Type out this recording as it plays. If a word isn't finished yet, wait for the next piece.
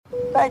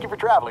Thank you for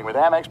traveling with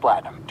Amex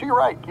Platinum. To your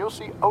right, you'll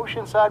see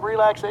oceanside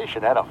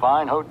relaxation at a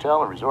fine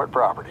hotel and resort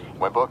property.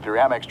 When booked through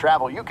Amex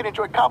Travel, you can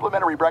enjoy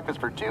complimentary breakfast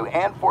for 2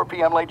 and 4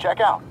 p.m. late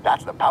checkout.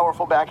 That's the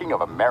powerful backing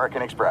of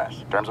American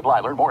Express. Terms apply.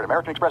 Learn more at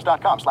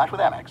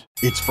americanexpress.com/withAmex.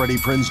 It's Freddie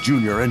Prinze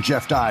Jr. and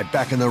Jeff Dye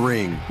back in the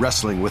ring.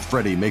 Wrestling with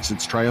Freddie makes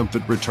its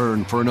triumphant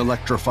return for an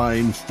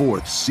electrifying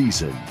 4th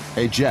season.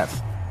 Hey,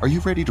 Jeff, are you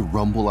ready to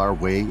rumble our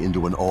way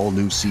into an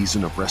all-new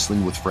season of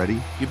Wrestling with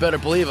Freddie? You better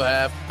believe I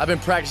have. I've been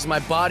practicing my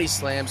body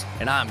slams,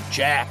 and I'm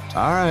jacked.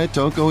 All right,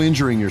 don't go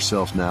injuring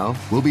yourself now.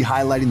 We'll be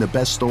highlighting the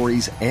best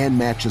stories and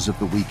matches of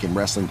the week in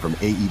wrestling from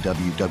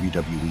AEW,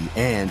 WWE,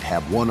 and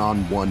have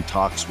one-on-one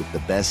talks with the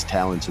best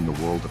talents in the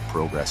world of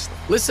pro wrestling.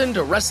 Listen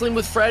to Wrestling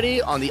with Freddie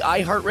on the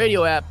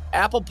iHeartRadio app,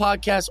 Apple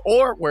Podcasts,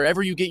 or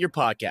wherever you get your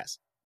podcasts.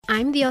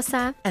 I'm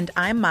Diosa. And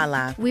I'm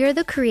Mala. We are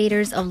the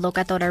creators of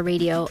Locatora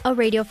Radio, a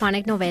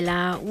radiophonic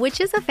novela, which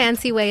is a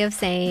fancy way of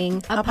saying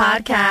a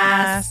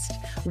podcast.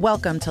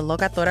 Welcome to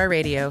Locatora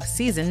Radio,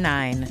 Season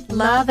 9.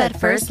 Love at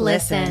first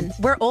listen.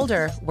 We're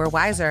older, we're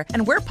wiser,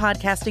 and we're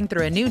podcasting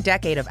through a new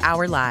decade of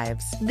our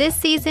lives. This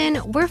season,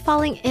 we're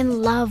falling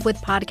in love with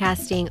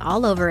podcasting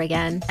all over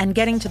again. And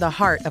getting to the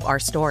heart of our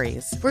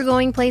stories. We're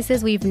going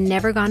places we've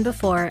never gone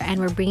before, and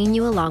we're bringing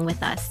you along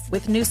with us.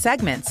 With new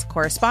segments,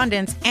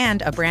 correspondence,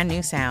 and a brand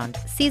new sound.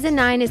 Season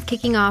 9 is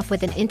kicking off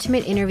with an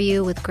intimate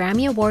interview with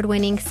Grammy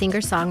Award-winning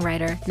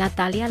singer-songwriter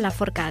Natalia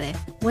Lafourcade.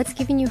 What's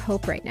giving you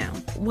hope right now?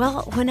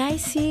 Well, when I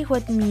see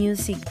what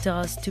music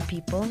does to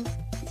people,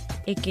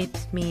 it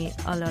gives me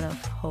a lot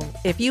of hope.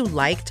 If you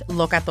liked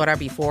Locatora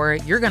before,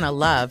 you're going to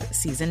love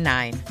Season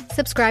 9.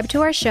 Subscribe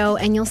to our show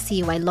and you'll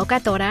see why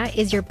Locatora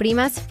is your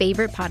prima's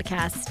favorite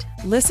podcast.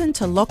 Listen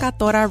to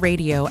Locatora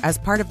Radio as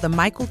part of the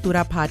My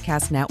Cultura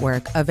Podcast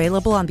Network,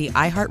 available on the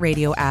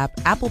iHeartRadio app,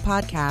 Apple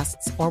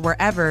Podcasts, or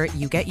wherever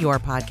you get your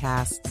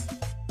podcasts.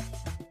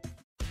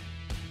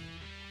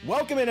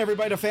 Welcome in,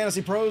 everybody, to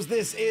Fantasy Pros.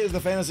 This is the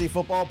Fantasy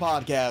Football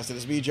Podcast. It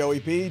is me, Joey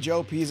P,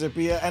 Joe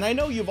Pizzapia, and I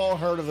know you've all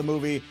heard of the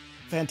movie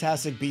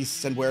Fantastic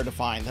Beasts and Where to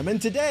Find Them.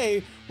 And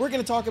today, we're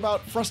going to talk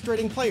about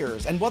frustrating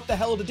players and what the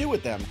hell to do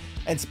with them.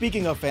 And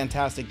speaking of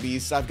Fantastic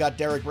Beasts, I've got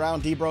Derek Brown,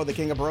 D-Bro, the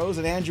King of Bros,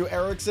 and Andrew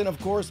Erickson, of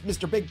course,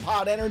 Mr. Big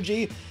Pod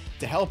Energy,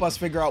 to help us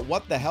figure out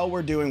what the hell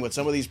we're doing with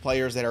some of these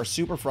players that are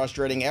super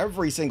frustrating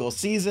every single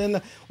season,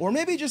 or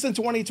maybe just in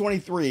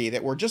 2023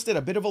 that we're just at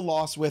a bit of a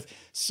loss with.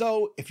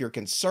 So if you're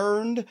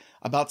concerned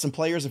about some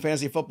players in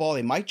fantasy football,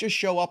 they might just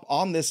show up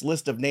on this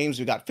list of names.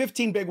 We've got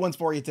 15 big ones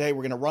for you today.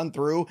 We're going to run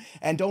through,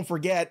 and don't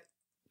forget,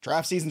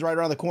 draft season's right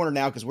around the corner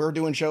now because we're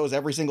doing shows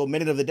every single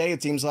minute of the day,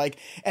 it seems like,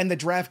 and the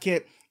draft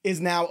kit is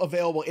now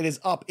available. It is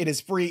up. It is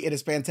free. It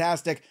is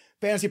fantastic.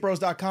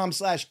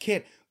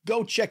 FantasyPros.com/kit.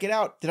 Go check it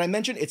out. Did I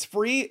mention it's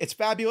free? It's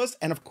fabulous.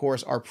 And of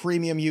course, our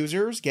premium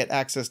users get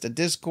access to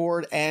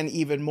Discord and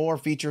even more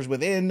features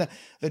within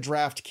the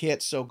draft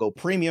kit. So go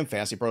premium,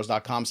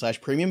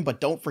 FantasyPros.com/premium. But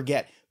don't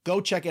forget,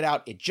 go check it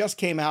out. It just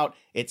came out.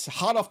 It's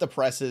hot off the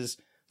presses.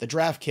 The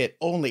draft kit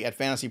only at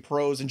Fantasy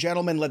Pros. And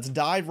gentlemen, let's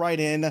dive right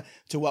in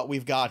to what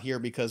we've got here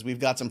because we've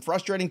got some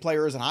frustrating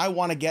players and I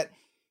want to get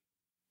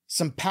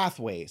some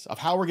pathways of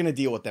how we're going to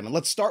deal with them. And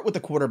let's start with the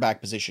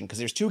quarterback position because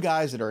there's two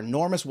guys that are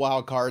enormous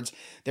wild cards.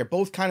 They're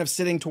both kind of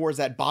sitting towards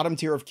that bottom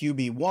tier of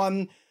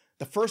QB1.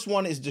 The first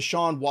one is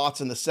Deshaun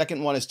Watson. The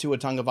second one is Tua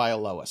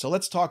Tagovailoa. So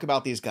let's talk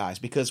about these guys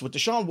because with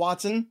Deshaun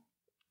Watson,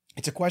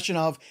 it's a question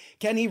of,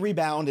 can he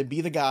rebound and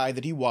be the guy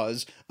that he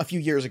was a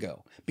few years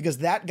ago? Because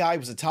that guy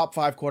was a top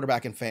 5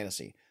 quarterback in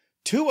fantasy.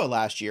 Tua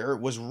last year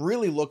was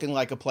really looking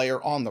like a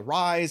player on the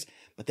rise,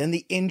 but then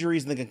the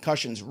injuries and the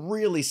concussions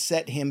really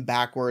set him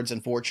backwards,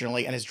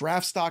 unfortunately, and his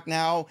draft stock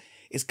now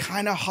is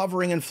kind of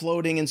hovering and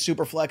floating in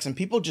Superflex, and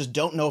people just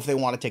don't know if they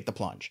want to take the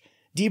plunge.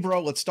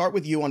 D-Bro, let's start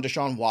with you on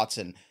Deshaun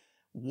Watson.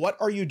 What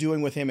are you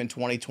doing with him in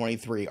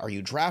 2023? Are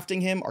you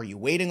drafting him? Are you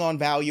waiting on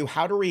value?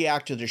 How to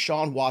react to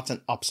Deshaun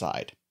Watson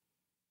upside?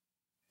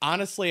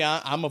 Honestly,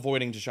 I'm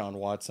avoiding Deshaun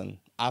Watson.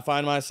 I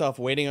find myself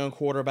waiting on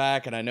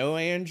quarterback, and I know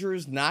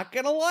Andrew's not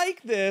going to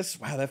like this.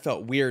 Wow, that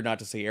felt weird not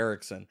to say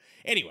Erickson.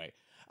 Anyway,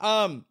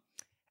 I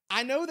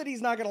know that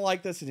he's not going to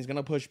like this, and he's going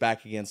to push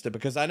back against it,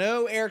 because I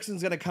know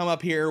Erickson's going to come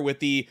up here with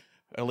the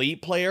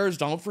elite players.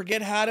 Don't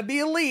forget how to be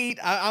elite.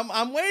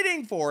 I'm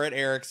waiting for it,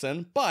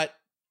 Erickson. But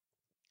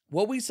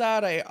what we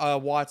saw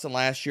at Watson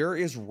last year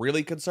is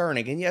really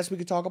concerning. And yes, we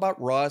could talk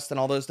about rust and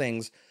all those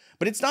things,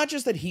 but it's not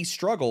just that he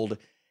struggled.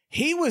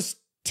 He was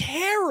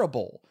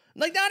terrible.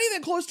 Like, not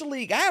even close to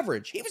league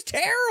average. He was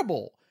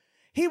terrible.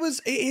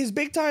 His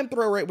big time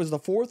throw rate was the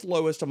 4th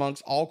lowest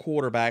amongst all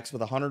quarterbacks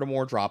with 100 or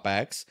more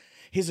dropbacks.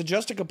 His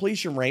adjusted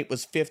completion rate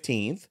was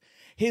 15th.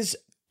 His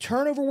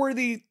turnover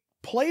worthy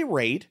play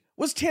rate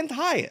was 10th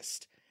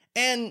highest.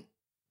 And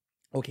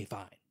okay,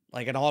 fine.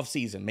 Like an off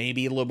season,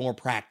 maybe a little more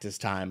practice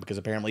time because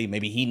apparently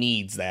maybe he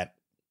needs that.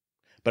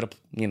 But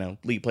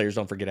elite players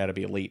don't forget how to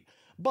be elite.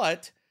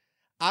 But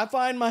I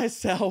find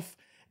myself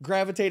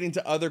gravitating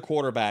to other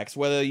quarterbacks,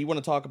 whether you want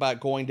to talk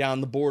about going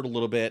down the board a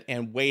little bit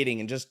and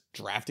waiting and just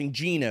drafting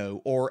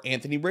Geno or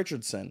Anthony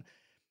Richardson.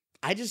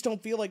 I just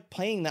don't feel like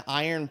paying the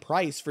iron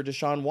price for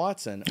Deshaun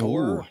Watson. Ooh.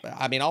 Or,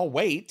 I mean, I'll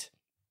wait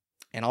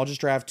and I'll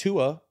just draft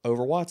Tua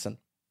over Watson.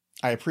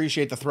 I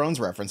appreciate the Thrones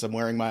reference. I'm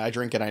wearing my I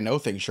Drink and I Know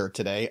Things shirt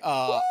today.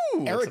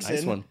 Ooh, Erickson, that's a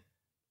nice one.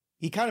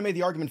 He kind of made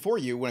the argument for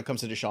you when it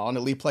comes to Deshaun.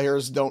 Elite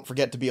players don't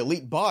forget to be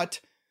elite,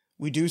 but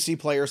we do see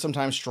players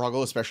sometimes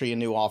struggle, especially in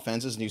new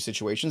offenses, new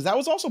situations. That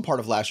was also part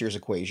of last year's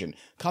equation,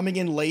 coming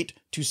in late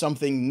to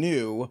something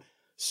new.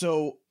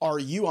 So are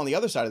you on the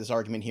other side of this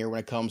argument here when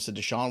it comes to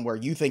Deshaun, where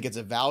you think it's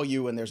a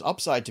value and there's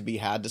upside to be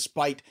had,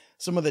 despite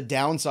some of the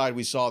downside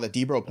we saw that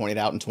Debro pointed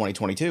out in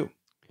 2022?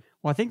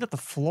 Well, I think that the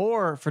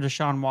floor for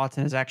Deshaun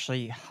Watson is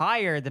actually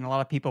higher than a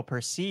lot of people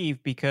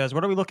perceive, because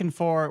what are we looking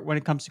for when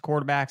it comes to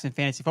quarterbacks in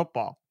fantasy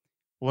football?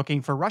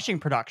 Looking for rushing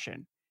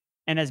production.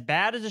 And as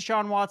bad as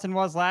Deshaun Watson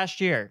was last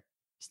year,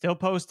 still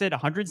posted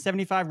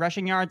 175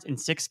 rushing yards in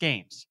 6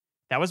 games.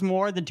 That was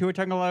more than Tua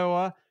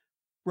Tagovailoa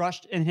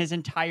rushed in his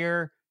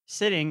entire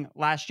sitting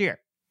last year.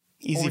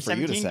 Easy for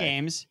you to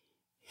say.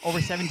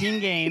 Over 17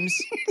 games.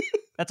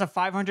 That's a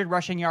 500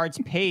 rushing yards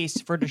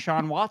pace for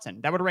Deshaun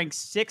Watson. That would rank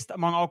 6th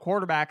among all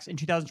quarterbacks in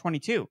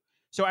 2022.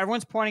 So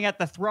everyone's pointing at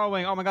the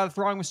throwing. Oh my God, the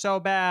throwing was so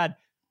bad.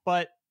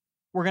 But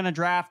we're going to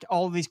draft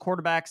all of these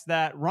quarterbacks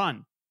that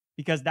run,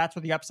 because that's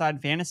what the upside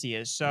in fantasy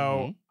is.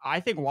 So I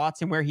think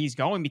Watson, where he's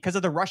going, because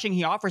of the rushing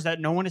he offers that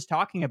no one is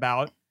talking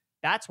about,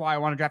 that's why I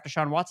want to draft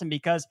Deshaun Watson,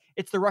 because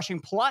it's the rushing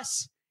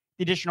plus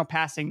the additional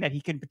passing that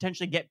he can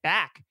potentially get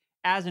back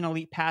as an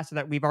elite passer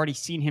that we've already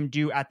seen him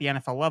do at the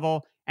NFL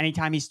level.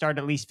 Anytime he's started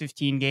at least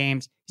 15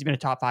 games, he's been a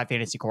top 5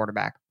 fantasy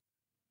quarterback.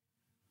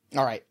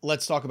 All right,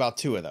 let's talk about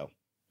Tua,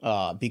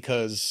 though,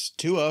 because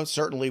Tua,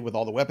 certainly with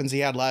all the weapons he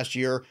had last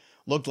year,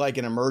 looked like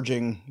an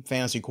emerging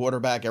fantasy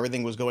quarterback.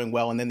 Everything was going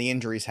well, and then the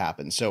injuries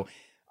happened. So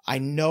I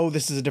know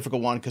this is a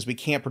difficult one because we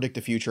can't predict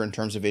the future in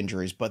terms of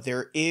injuries, but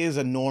there is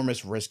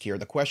enormous risk here.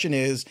 The question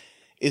is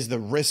the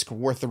risk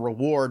worth the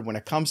reward when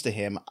it comes to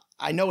him?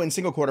 I know in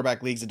single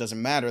quarterback leagues, it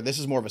doesn't matter. This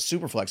is more of a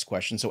superflex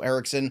question. So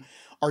Erickson,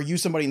 are you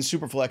somebody in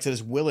superflex that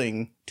is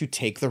willing to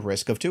take the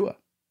risk of Tua?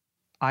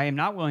 I am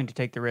not willing to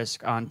take the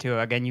risk on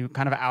Tua. Again, you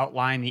kind of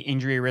outline the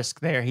injury risk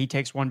there. He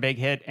takes one big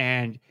hit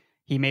and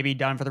he may be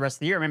done for the rest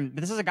of the year. I mean,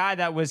 this is a guy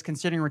that was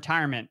considering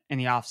retirement in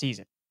the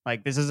offseason.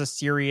 Like, this is a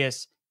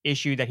serious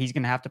issue that he's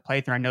going to have to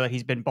play through. I know that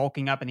he's been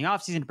bulking up in the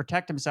offseason to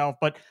protect himself,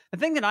 but the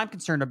thing that I'm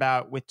concerned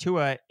about with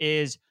Tua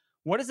is,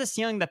 what is the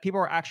ceiling that people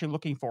are actually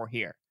looking for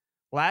here?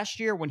 Last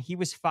year, when he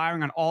was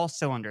firing on all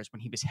cylinders, when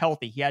he was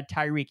healthy, he had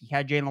Tyreek, he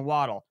had Jalen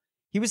Waddle,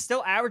 he was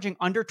still averaging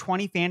under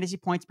 20 fantasy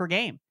points per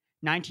game,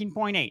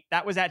 19.8.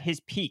 That was at his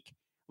peak.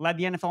 Led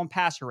the NFL in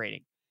passer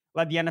rating,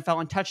 led the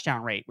NFL in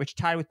touchdown rate, which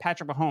tied with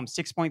Patrick Mahomes,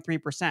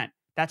 6.3%.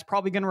 That's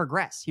probably going to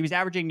regress. He was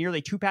averaging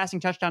nearly 2 passing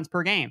touchdowns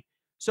per game.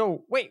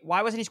 So wait,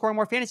 why wasn't he scoring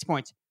more fantasy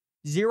points?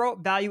 Zero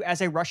value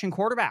as a rushing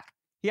quarterback.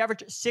 He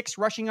averaged 6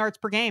 rushing yards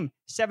per game,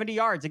 70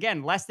 yards.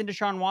 Again, less than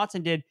Deshaun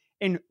Watson did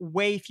in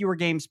way fewer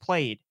games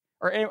played,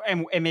 or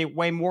in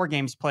way more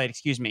games played,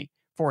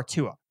 for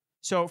Tua.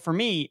 So for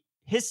me,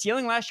 his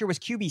ceiling last year was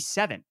QB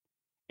 7.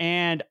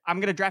 And I'm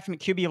going to draft him at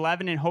QB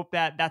 11 and hope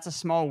that that's a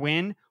small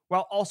win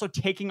while also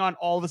taking on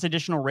all this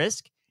additional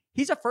risk.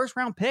 He's a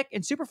first-round pick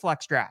in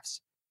Superflex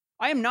drafts.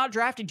 I am not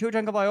drafting Tua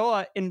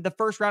Tagovailoa in the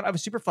first round of a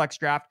Superflex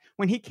draft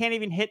when he can't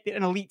even hit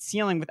an elite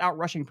ceiling without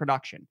rushing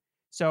production.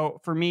 So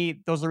for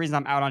me, those are the reasons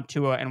I'm out on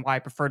Tua and why I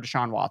prefer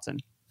Deshaun Watson.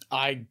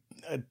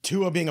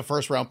 Tua being a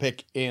first-round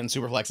pick in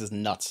Superflex is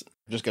nuts.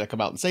 I'm just going to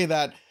come out and say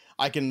that.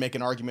 I can make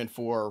an argument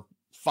for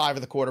 5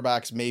 of the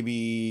quarterbacks,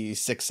 maybe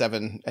 6,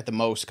 7 at the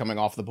most coming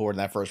off the board in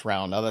that first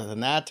round. Other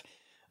than that,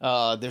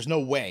 there's no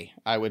way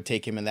I would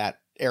take him in that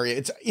area.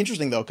 It's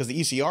interesting, though, because the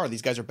ECR,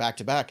 these guys are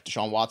back-to-back.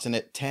 Deshaun Watson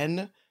at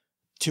 10,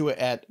 Tua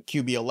at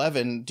QB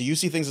 11. Do you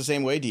see things the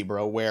same way,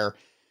 Debro, where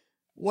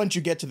once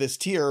you get to this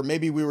tier,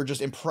 maybe we were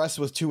just impressed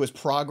with Tua's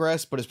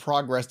progress, but his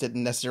progress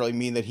didn't necessarily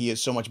mean that he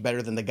is so much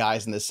better than the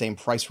guys in the same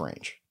price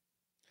range?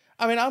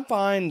 I mean, I'm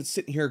fine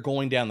sitting here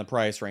going down the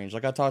price range.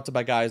 Like, I talked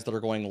about guys that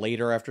are going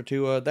later after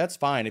Tua. That's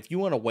fine if you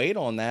want to wait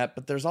on that.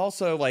 But there's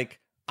also, like,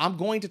 I'm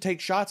going to take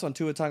shots on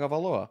Tua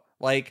Tagovailoa.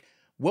 Like,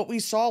 what we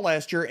saw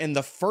last year in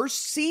the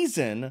first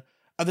season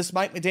of this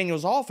Mike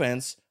McDaniels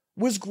offense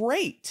was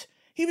great.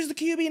 He was the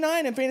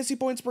QB9 in fantasy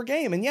points per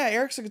game. And yeah,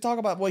 Erickson could talk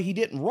about what he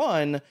didn't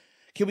run.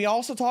 Can we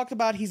also talk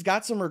about he's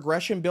got some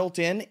regression built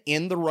in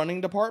the running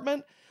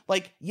department?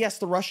 Like, yes,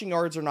 the rushing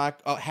yards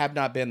have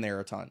not been there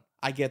a ton.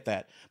 I get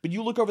that. But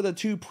you look over the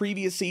 2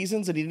 previous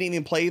seasons, and he didn't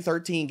even play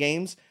 13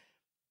 games.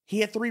 He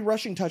had 3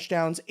 rushing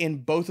touchdowns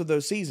in both of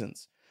those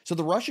seasons. So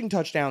the rushing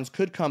touchdowns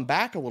could come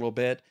back a little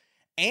bit.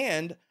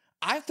 And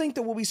I think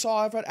that what we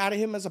saw out of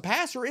him as a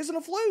passer isn't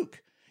a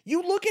fluke.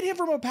 You look at him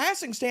from a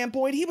passing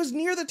standpoint, he was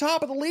near the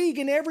top of the league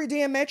in every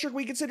damn metric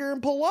we consider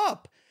him pull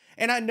up.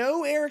 And I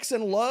know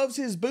Erickson loves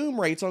his boom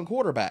rates on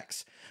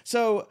quarterbacks.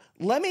 So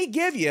let me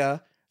give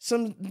you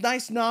some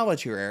nice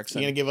knowledge here,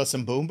 Erickson. You gonna give us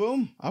some boom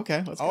boom?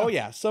 Okay, let's go. Oh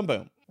yeah, some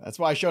boom. That's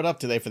why I showed up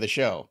today for the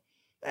show.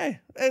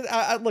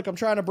 Look, I'm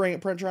trying to bring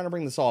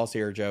the sauce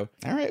here, Joe.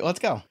 All right, let's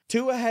go.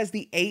 Tua has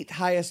the 8th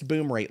highest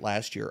boom rate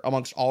last year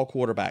amongst all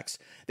quarterbacks.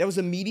 That was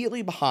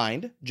immediately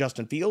behind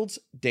Justin Fields,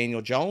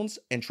 Daniel Jones,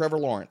 and Trevor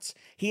Lawrence.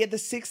 He had the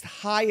 6th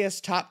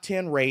highest top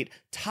 10 rate,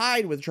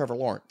 tied with Trevor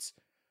Lawrence.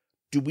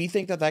 Do we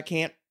think that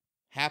can't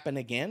happen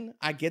again?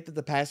 I get that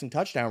the passing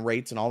touchdown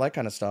rates and all that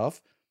kind of stuff.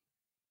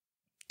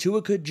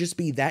 Tua could just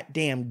be that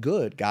damn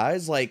good,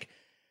 guys. Like,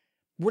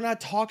 we're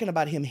not talking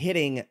about him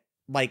hitting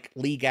like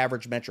league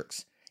average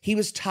metrics. He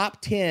was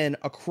top 10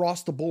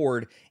 across the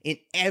board in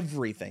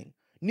everything.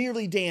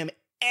 Nearly damn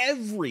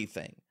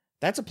everything.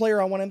 That's a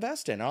player I want to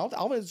invest in.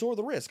 I'll absorb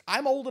the risk.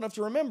 I'm old enough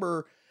to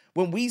remember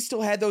when we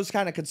still had those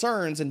kind of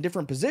concerns in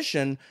different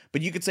position,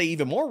 but you could say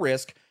even more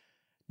risk.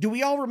 Do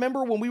we all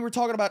remember when we were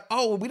talking about,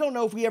 we don't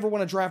know if we ever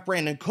want to draft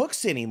Brandon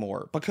Cooks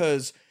anymore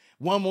because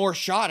one more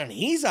shot and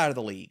he's out of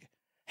the league?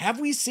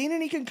 Have we seen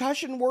any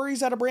concussion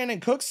worries out of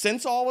Brandon Cooks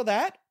since all of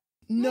that?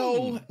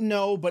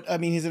 No, but I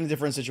mean, he's in a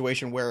different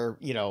situation where,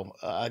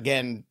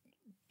 again,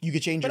 you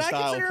could change your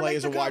style of play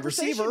as a wide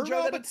receiver.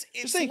 Joe, but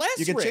it's less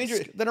you can change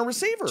it than a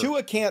receiver.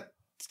 Tua can't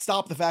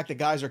stop the fact that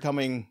guys are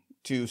coming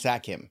to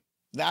sack him.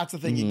 That's the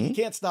thing. You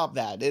can't stop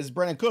that. As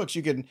Brandon Cooks,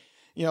 you can,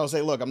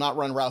 say, look, I'm not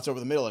running routes over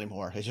the middle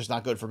anymore. It's just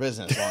not good for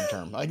business long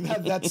term. Like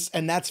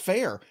that's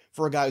fair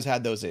for a guy who's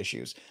had those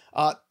issues.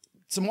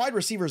 Some wide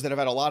receivers that have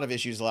had a lot of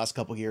issues the last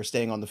couple of years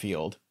staying on the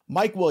field.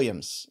 Mike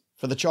Williams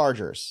for the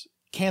Chargers.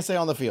 Can't stay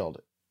on the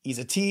field. He's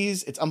a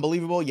tease. It's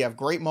unbelievable. You have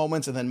great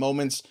moments and then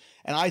moments.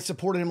 And I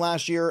supported him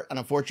last year, and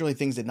unfortunately,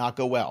 things did not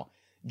go well.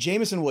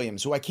 Jameson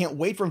Williams, who I can't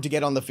wait for him to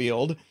get on the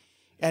field,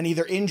 and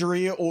either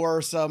injury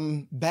or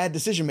some bad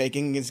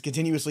decision-making is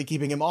continuously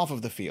keeping him off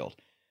of the field.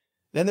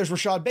 Then there's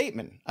Rashad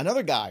Bateman,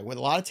 another guy with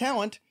a lot of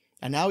talent,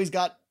 and now he's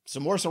got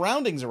some more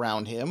surroundings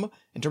around him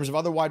in terms of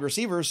other wide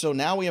receivers, so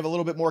now we have a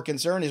little bit more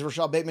concern. Is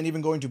Rashad Bateman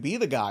even going to be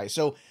the guy?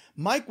 So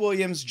Mike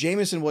Williams,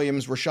 Jameson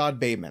Williams, Rashad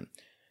Bateman.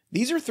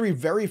 These are 3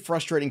 very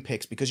frustrating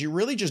picks because you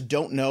really just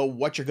don't know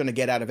what you're going to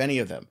get out of any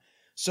of them.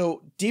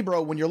 So,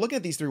 Debro, when you're looking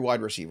at these 3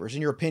 wide receivers,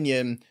 in your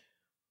opinion,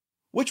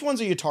 which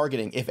ones are you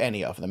targeting, if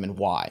any of them, and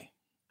why?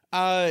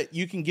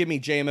 You can give me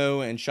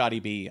JMO and Shoddy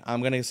B. I'm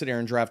going to sit here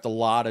and draft a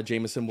lot of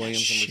Jameson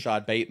Williams and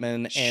Rashad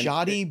Bateman. And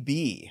Shoddy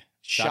B.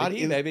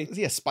 Shoddy B, baby. Is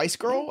he a Spice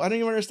Girl? I don't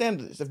even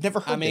understand this. I've never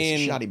heard this.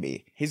 Shoddy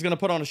B. He's going to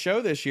put on a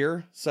show this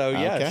year. So,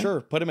 yeah, okay.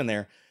 Sure. Put him in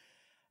there.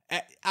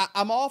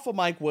 I'm off of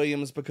Mike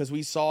Williams because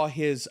we saw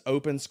his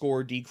open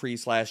score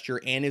decrease last year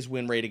and his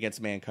win rate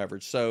against man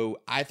coverage. So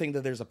I think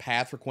that there's a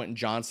path for Quentin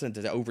Johnson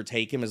to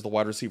overtake him as the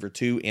wide receiver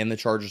 2 in the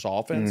Chargers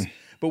offense.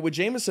 But with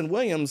Jameson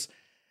Williams,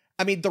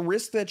 I mean, the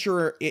risk that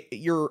you're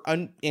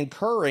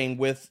incurring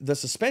with the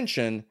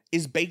suspension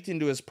is baked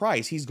into his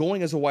price. He's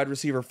going as a wide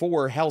receiver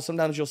 4. Hell,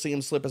 sometimes you'll see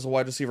him slip as a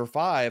wide receiver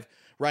 5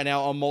 right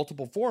now on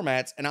multiple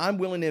formats, and I'm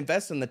willing to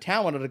invest in the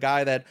talent of a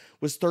guy that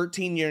was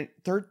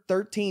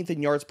 13th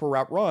in yards per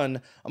route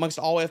run amongst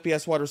all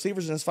FBS wide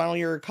receivers in his final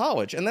year of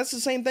college. And that's the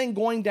same thing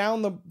going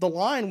down the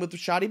line with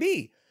Shoddy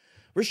B.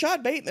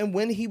 Rashad Bateman,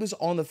 when he was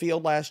on the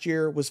field last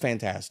year, was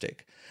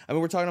fantastic. I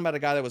mean, we're talking about a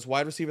guy that was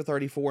wide receiver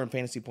 34 in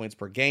fantasy points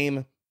per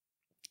game,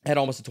 had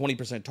almost a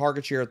 20%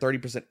 target share,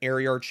 30% air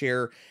yard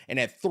share, and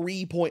had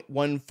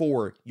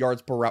 3.14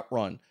 yards per route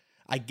run.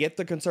 I get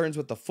the concerns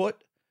with the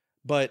foot,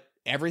 but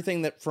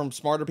everything that from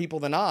smarter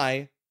people than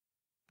I,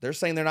 they're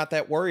saying they're not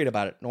that worried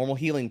about it. Normal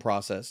healing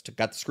process.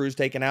 Got the screws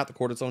taken out. The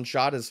cortisone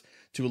shot is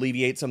to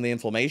alleviate some of the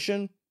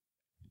inflammation.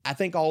 I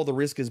think all of the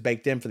risk is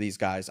baked in for these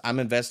guys. I'm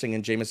investing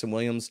in Jameson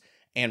Williams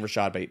and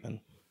Rashad Bateman.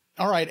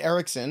 All right,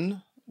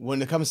 Erickson,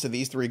 when it comes to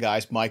these 3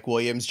 guys, Mike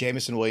Williams,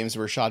 Jameson Williams,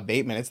 and Rashad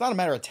Bateman, it's not a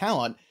matter of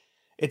talent.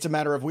 It's a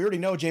matter of we already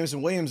know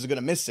Jameson Williams is going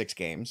to miss 6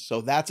 games,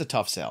 so that's a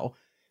tough sell.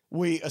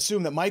 We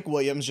assume that Mike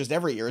Williams just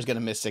every year is going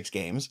to miss 6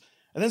 games.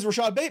 And there's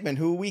Rashad Bateman,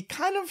 who we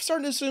kind of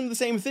starting to assume the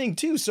same thing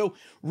too. So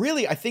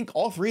really, I think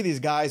all 3 of these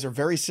guys are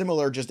very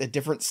similar, just at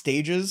different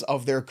stages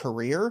of their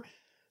career.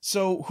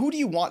 So who do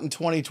you want in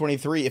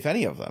 2023, if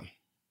any of them?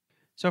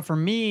 So for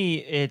me,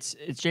 it's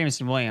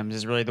Jameson Williams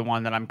is really the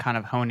one that I'm kind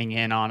of honing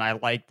in on. I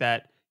like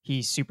that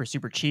he's super,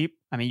 super cheap.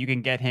 I mean, you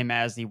can get him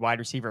as the wide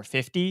receiver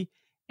 50.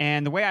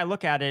 And the way I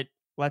look at it,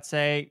 let's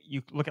say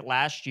you look at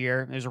last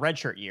year, it was a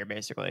redshirt year,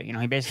 basically.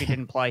 He basically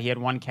didn't play. He had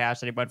 1 catch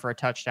that he went for a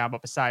touchdown.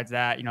 But besides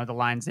that, the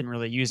Lions didn't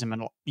really use him a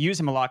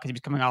lot because he was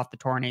coming off the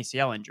torn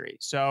ACL injury.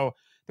 So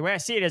the way I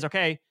see it is,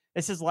 okay,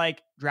 this is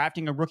like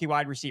drafting a rookie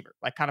wide receiver,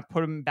 like kind of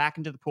put him back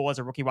into the pool as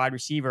a rookie wide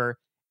receiver.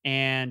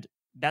 And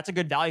that's a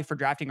good value for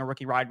drafting a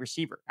rookie wide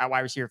receiver at wide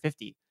receiver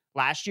 50.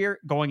 Last year,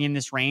 going in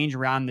this range,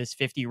 around this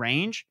 50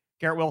 range,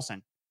 Garrett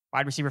Wilson,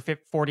 wide receiver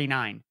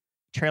 49,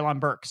 Treylon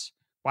Burks,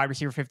 wide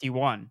receiver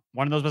 51.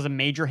 One of those was a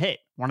major hit.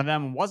 One of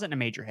them wasn't a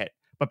major hit.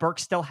 But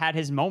Burks still had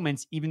his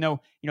moments, even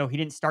though, he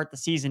didn't start the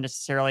season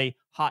necessarily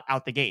hot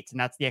out the gates. And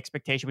that's the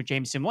expectation with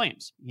Jameson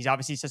Williams. He's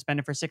obviously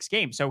suspended for 6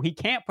 games, so he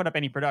can't put up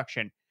any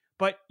production.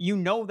 But you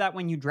know that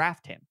when you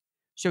draft him.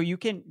 So you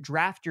can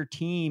draft your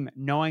team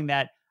knowing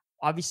that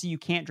obviously you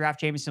can't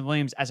draft Jameson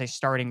Williams as a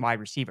starting wide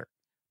receiver.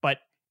 But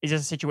is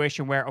this a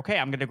situation where, okay,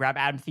 I'm going to grab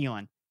Adam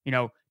Thielen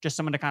just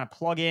someone to kind of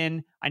plug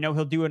in. I know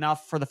he'll do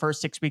enough for the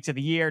first 6 weeks of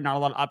the year, not a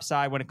lot of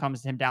upside when it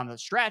comes to him down the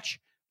stretch,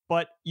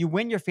 but you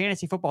win your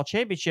fantasy football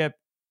championship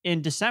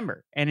in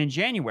December and in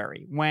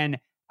January when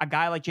a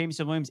guy like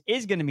Jameson Williams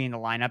is going to be in the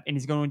lineup and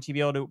he's going to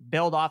be able to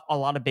build off a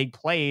lot of big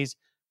plays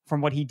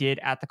from what he did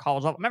at the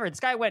college level. Remember, this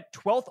guy went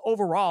 12th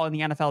overall in the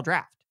NFL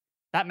draft.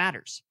 That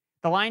matters.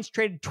 The Lions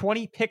traded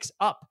 20 picks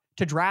up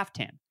to draft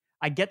him.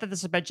 I get that the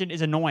suspension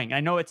is annoying.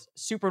 I know it's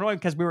super annoying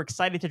because we were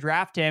excited to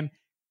draft him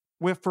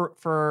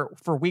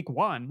for week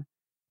 1,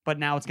 but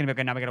now it's going to be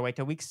okay. Now we got to wait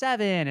till week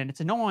 7 and it's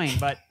annoying,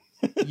 but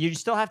you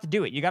still have to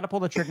do it. You got to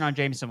pull the trigger on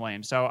Jameson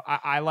Williams. So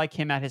I like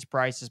him at his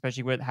price,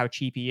 especially with how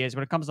cheap he is.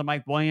 When it comes to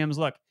Mike Williams,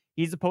 look,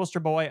 he's the poster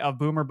boy of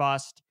boom or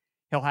bust.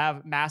 He'll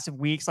have massive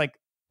weeks. Like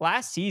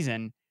last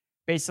season,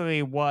 basically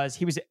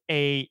he was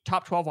a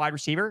top 12 wide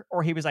receiver,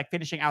 or he was like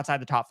finishing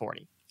outside the top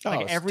 40.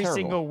 Like every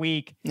single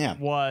week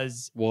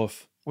was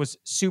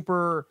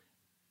super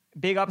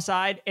big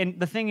upside. And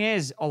the thing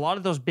is, a lot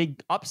of those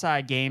big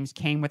upside games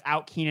came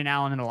without Keenan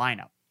Allen in the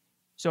lineup.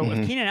 So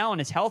if Keenan Allen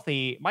is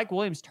healthy, Mike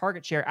Williams'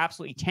 target share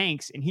absolutely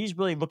tanks, and he's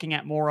really looking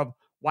at more of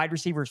wide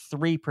receiver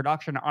 3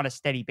 production on a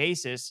steady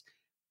basis.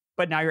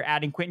 But now you're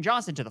adding Quentin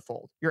Johnson to the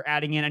fold. You're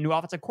adding in a new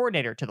offensive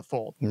coordinator to the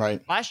fold.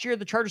 Right. Last year,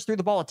 the Chargers threw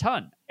the ball a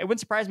ton. It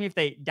wouldn't surprise me if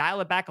they dial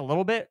it back a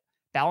little bit,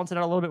 balance it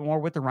out a little bit more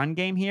with the run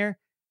game here.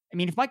 I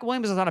mean, if Mike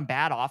Williams is on a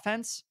bad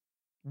offense,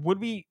 would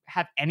we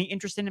have any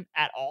interest in him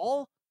at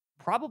all?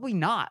 Probably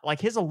not. Like,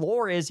 his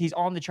allure is he's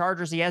on the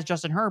Chargers. He has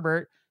Justin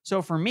Herbert.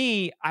 So for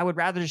me, I would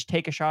rather just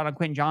take a shot on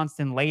Quentin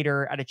Johnston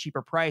later at a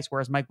cheaper price,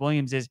 whereas Mike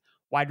Williams is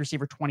wide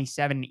receiver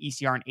 27 in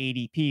ECR and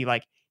ADP.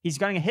 Like, he's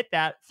going to hit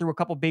that through a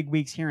couple big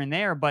weeks here and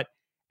there, but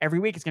every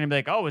week it's going to be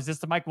like, oh, is this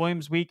the Mike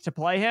Williams week to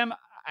play him?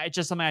 It's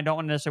just something I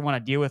don't necessarily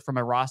want to deal with from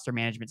a roster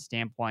management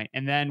standpoint.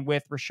 And then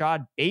with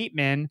Rashad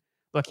Bateman,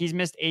 look, he's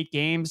missed 8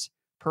 games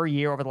per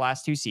year over the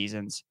last 2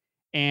 seasons.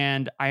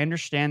 And I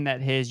understand that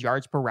his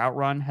yards per route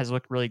run has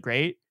looked really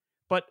great.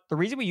 But the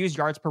reason we use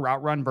yards per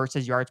route run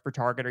versus yards per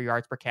target or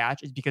yards per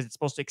catch is because it's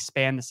supposed to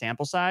expand the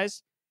sample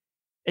size.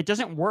 It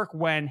doesn't work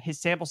when his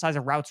sample size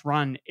of routes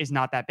run is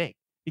not that big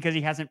because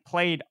he hasn't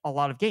played a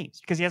lot of games,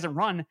 because he hasn't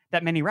run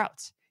that many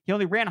routes. He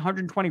only ran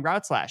 120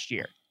 routes last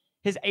year.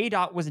 His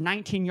ADOT was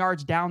 19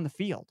 yards down the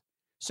field.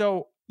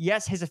 So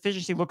yes, his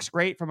efficiency looks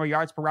great from a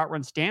yards per route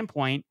run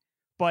standpoint,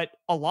 but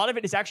a lot of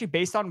it is actually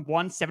based on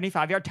one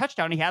 75-yard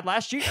touchdown he had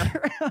last year.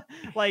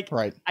 Right.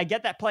 I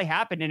get that play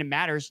happened and it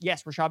matters.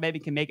 Yes, Rashad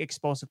Bateman can make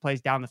explosive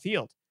plays down the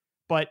field,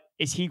 but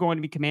is he going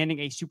to be commanding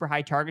a super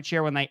high target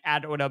share when they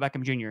add Odell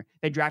Beckham Jr.?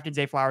 They drafted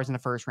Zay Flowers in the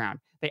first round.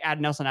 They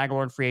added Nelson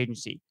Aguilar in free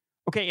agency.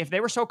 Okay, if they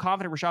were so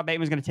confident Rashad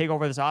Bateman was going to take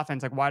over this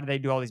offense, like, why do they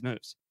do all these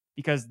moves?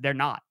 Because they're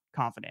not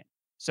confident.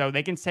 So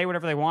they can say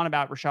whatever they want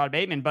about Rashad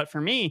Bateman, but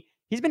for me,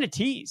 he's been a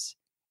tease.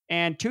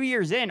 And 2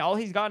 years in, all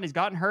he's gotten is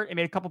gotten hurt and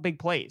made a couple big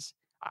plays.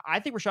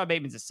 I think Rashad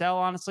Bateman's a sell,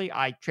 honestly.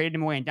 I traded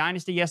him away in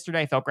Dynasty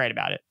yesterday. I felt great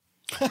about it.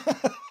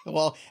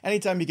 Well,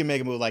 anytime you can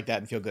make a move like that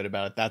and feel good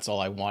about it, that's all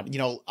I want.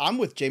 I'm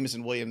with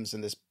Jameson Williams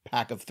in this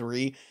pack of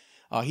 3.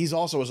 He's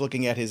also was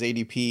looking at his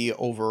ADP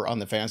over on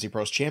the Fantasy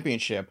Pros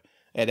Championship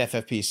at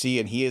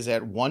FFPC, and he is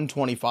at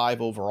 125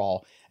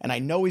 overall. And I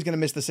know he's going to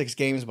miss the 6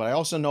 games, but I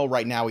also know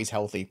right now he's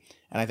healthy.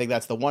 And I think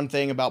that's the one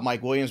thing about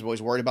Mike Williams. I'm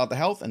always worried about the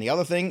health. And the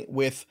other thing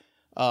with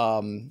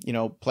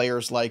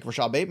players like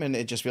Rashad Bateman,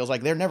 it just feels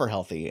like they're never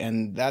healthy.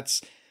 And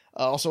that's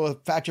also a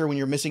factor when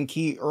you're missing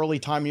key early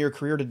time in your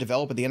career to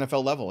develop at the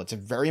NFL level. It's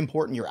very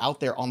important you're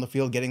out there on the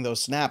field getting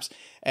those snaps.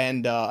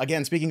 And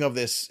again, speaking of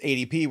this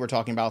ADP we're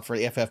talking about for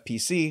the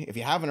FFPC, if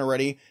you haven't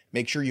already,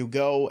 make sure you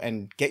go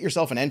and get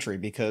yourself an entry,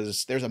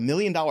 because there's $1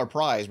 million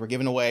prize we're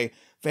giving away.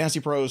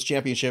 Fantasy Pros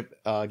Championship,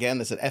 again,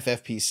 that's at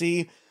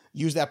FFPC.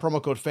 Use that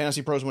promo code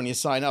Fantasy Pros when you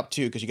sign up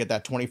too, because you get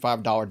that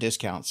 $25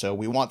 discount. So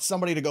we want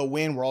somebody to go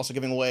win. We're also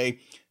giving away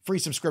free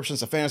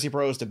subscriptions to Fantasy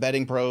Pros, to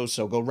Betting Pros.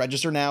 So go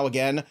register now.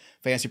 Again,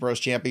 Fantasy Pros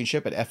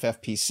Championship at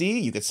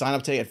FFPC. You can sign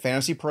up today at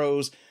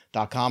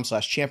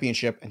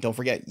fantasypros.com/championship. And don't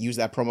forget, use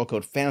that promo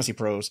code Fantasy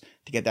Pros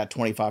to get that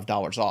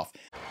 $25 off.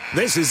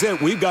 This is it.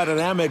 We've got an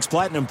Amex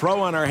Platinum Pro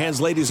on our hands,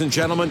 ladies and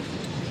gentlemen.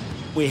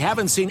 We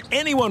haven't seen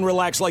anyone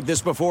relax like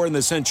this before in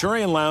the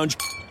Centurion Lounge.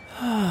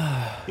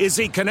 Is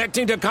he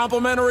connecting to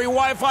complimentary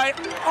Wi-Fi?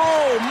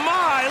 Oh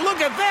my, look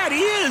at that,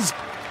 he is!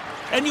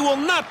 And you will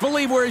not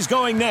believe where he's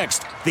going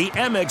next. The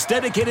Amex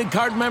dedicated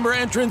card member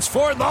entrance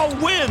for the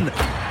win!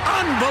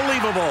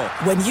 Unbelievable!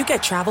 When you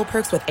get travel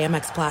perks with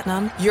Amex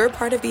Platinum, you're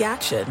part of the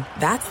action.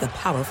 That's the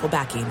powerful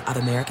backing of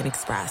American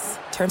Express.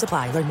 Terms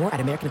apply. Learn more at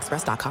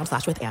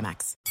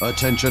americanexpress.com/withAmex.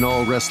 Attention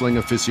all wrestling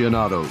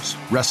aficionados.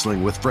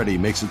 Wrestling with Freddie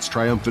makes its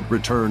triumphant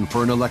return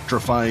for an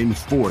electrifying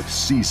 4th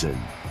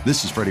season.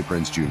 This is Freddie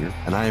Prinze Jr.,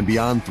 and I am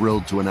beyond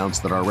thrilled to announce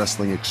that our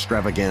wrestling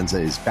extravaganza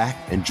is back,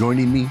 and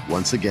joining me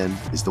once again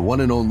is the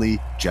one and only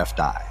Jeff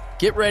Dye.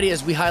 Get ready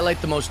as we highlight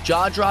the most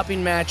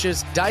jaw-dropping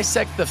matches,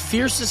 dissect the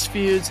fiercest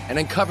feuds, and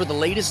uncover the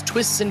latest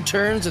twists and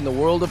turns in the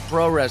world of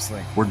pro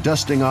wrestling. We're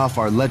dusting off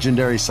our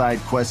legendary side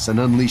quests and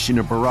unleashing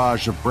a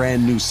barrage of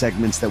brand new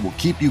segments that will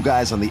keep you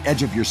guys on the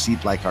edge of your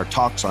seat like our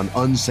talks on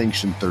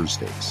Unsanctioned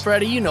Thursdays.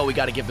 Freddie, you know we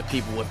got to give the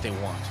people what they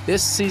want.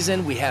 This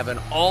season, we have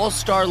an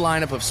all-star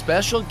lineup of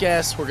special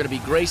guests who are going to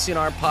be gracing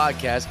our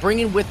podcast,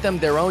 bringing with them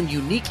their own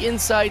unique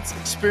insights,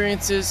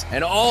 experiences,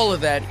 and all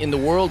of that in the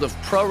world of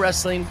pro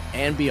wrestling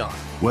and beyond.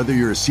 Whether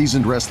you're a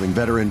seasoned wrestling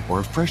veteran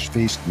or a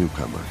fresh-faced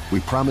newcomer, we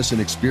promise an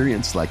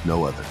experience like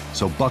no other.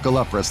 So buckle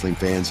up, wrestling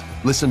fans.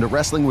 Listen to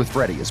Wrestling with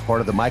Freddie as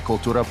part of the My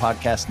Cultura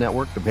Podcast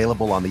Network,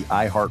 available on the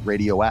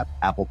iHeartRadio app,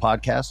 Apple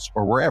Podcasts,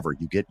 or wherever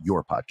you get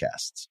your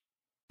podcasts.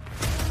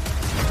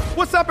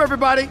 What's up,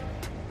 everybody?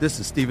 This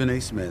is Stephen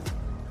A. Smith.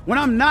 When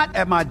I'm not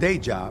at my day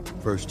job,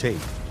 First Take,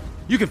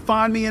 you can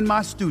find me in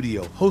my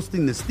studio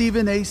hosting the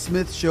Stephen A.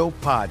 Smith Show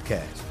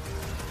podcast.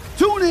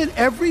 Tune in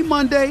every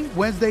Monday,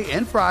 Wednesday,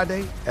 and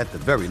Friday, at the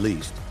very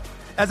least,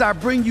 as I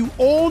bring you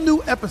all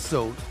new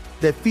episodes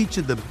that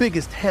feature the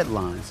biggest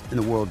headlines in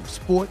the world of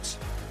sports,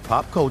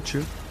 pop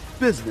culture,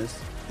 business,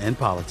 and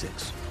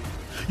politics.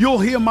 You'll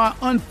hear my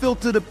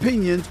unfiltered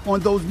opinions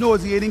on those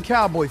nauseating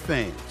Cowboy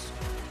fans,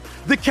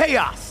 the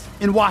chaos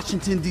in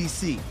Washington,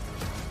 D.C.,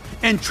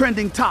 and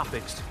trending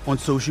topics on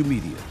social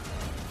media,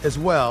 as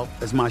well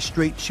as my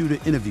straight shooter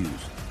interviews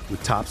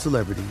with top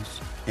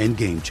celebrities and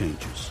game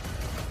changers.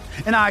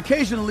 And I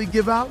occasionally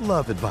give out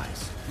love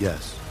advice.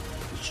 Yes,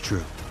 it's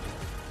true.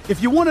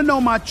 If you want to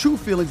know my true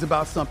feelings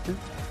about something,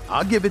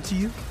 I'll give it to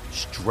you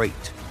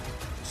straight.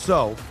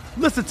 So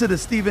listen to the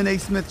Stephen A.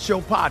 Smith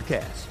Show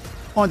podcast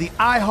on the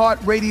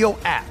iHeartRadio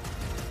app,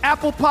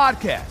 Apple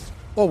Podcasts,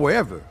 or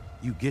wherever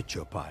you get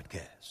your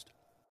podcast.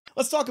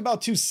 Let's talk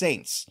about two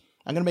Saints.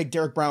 I'm going to make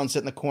Derek Brown sit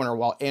in the corner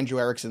while Andrew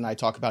Erickson and I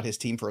talk about his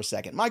team for a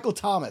second. Michael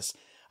Thomas,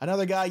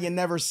 another guy you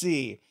never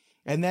see.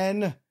 And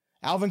then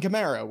Alvin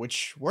Kamara,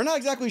 which we're not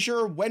exactly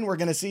sure when we're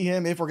going to see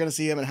him, if we're going to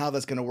see him, and how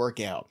that's going to work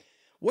out.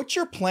 What's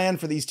your plan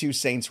for these two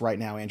Saints right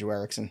now, Andrew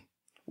Erickson?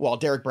 While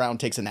Derek Brown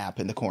takes a nap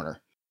in the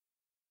corner.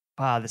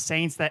 The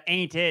Saints that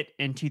ain't it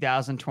in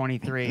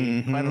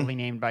 2023, cleverly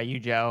named by you,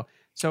 Joe.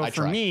 So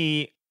for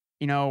me,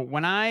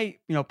 when I,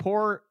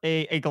 pour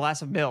a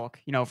glass of milk,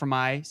 for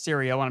my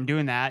cereal, when I'm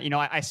doing that,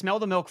 I smell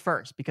the milk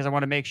first because I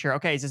want to make sure,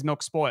 okay, is this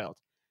milk spoiled?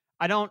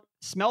 I don't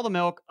smell the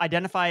milk,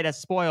 identify it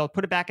as spoiled,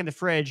 put it back in the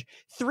fridge.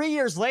 3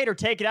 years later,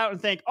 take it out and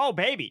think, oh,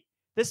 baby,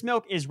 this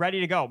milk is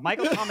ready to go.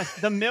 Michael Thomas,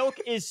 the milk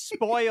is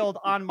spoiled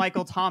on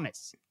Michael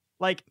Thomas.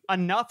 Like,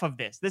 enough of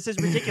this. This is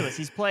ridiculous.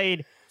 He's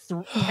played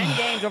 10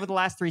 games over the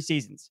last 3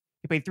 seasons.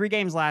 He played 3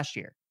 games last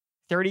year.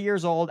 30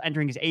 years old,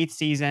 entering his 8th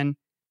season.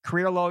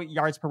 Career low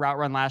yards per route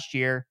run last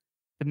year.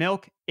 The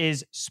milk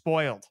is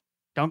spoiled.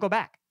 Don't go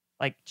back.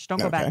 Just don't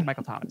go back to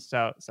Michael Thomas.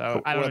 So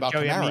I don't know. What about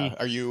Kamara?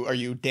 Are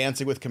you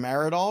dancing with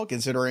Kamara at all?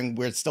 Considering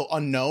we're still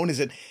unknown, is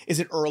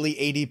it early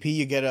ADP?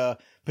 You get a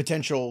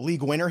potential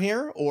league winner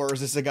here, or is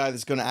this a guy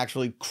that's going to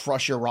actually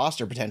crush your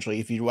roster potentially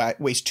if you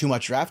waste too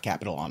much draft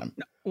capital on him?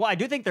 Well, I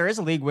do think there is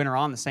a league winner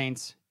on the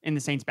Saints in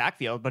the Saints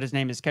backfield, but his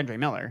name is Kendre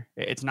Miller.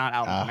 It's not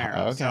Alvin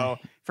Kamara. Okay. So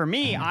for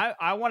me,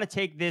 I want to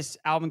take this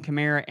Alvin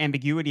Kamara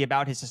ambiguity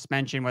about his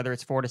suspension, whether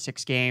it's 4 to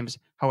 6 games,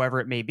 however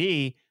it may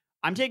be.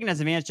 I'm taking as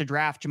advantage to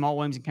draft Jamal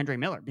Williams and Kendre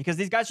Miller because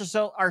these guys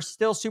are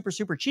still super,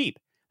 super cheap.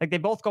 Like, they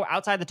both go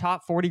outside the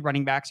top 40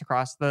 running backs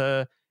across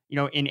the,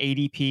 in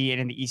ADP and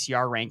in the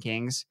ECR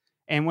rankings.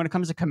 And when it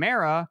comes to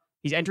Kamara,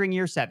 he's entering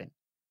year 7.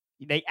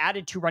 They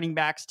added 2 running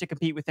backs to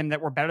compete with him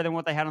that were better than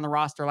what they had on the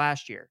roster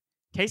last year.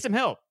 Taysom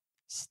Hill,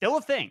 still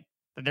a thing.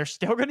 They're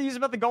still going to use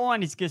him at the goal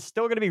line. He's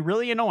still going to be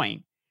really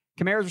annoying.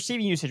 Kamara's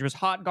receiving usage was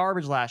hot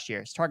garbage last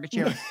year. His target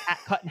share was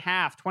cut in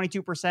half,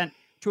 22%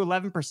 to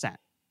 11%.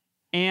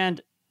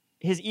 And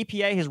his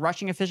EPA, his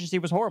rushing efficiency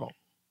was horrible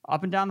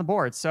up and down the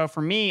board. So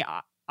for me,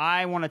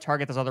 I want to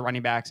target those other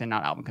running backs and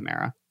not Alvin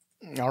Kamara.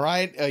 All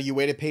right. You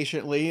waited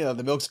patiently.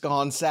 The milk's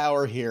gone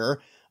sour here.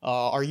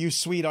 Are you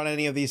sweet on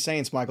any of these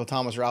Saints, Michael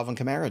Thomas or Alvin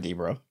Kamara,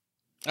 D-Bro?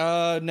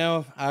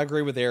 No, I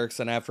agree with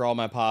Erickson after all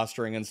my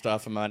posturing and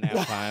stuff in my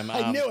nap time.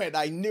 I knew it.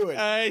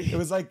 It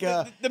was like,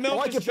 the milk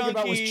all I kept thinking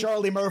about was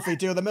Charlie Murphy,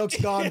 too. The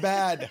milk's gone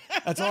bad.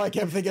 That's all I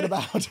kept thinking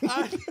about.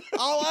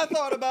 All I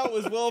thought about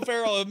was Will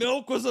Ferrell. The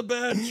milk was a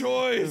bad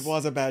choice. It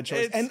was a bad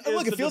choice.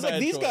 Look, it feels like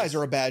these guys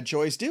are a bad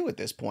choice, too, at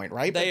this point,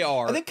 right? They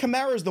are. I think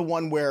Kamara's the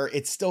one where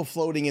it's still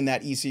floating in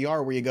that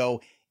ECR where you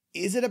go,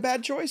 is it a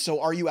bad choice?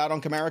 So are you out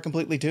on Kamara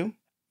completely, too?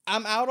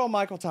 I'm out on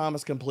Michael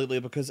Thomas completely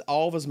because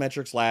all of his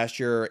metrics last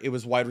year, it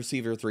was wide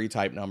receiver 3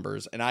 type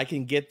numbers. And I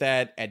can get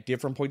that at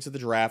different points of the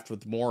draft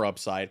with more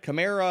upside.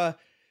 Kamara,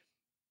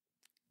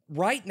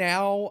 right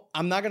now,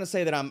 I'm not going to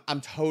say that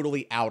I'm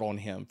totally out on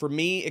him. For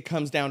me, it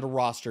comes down to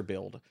roster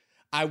build.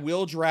 I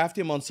will draft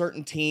him on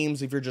certain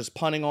teams if you're just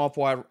punting off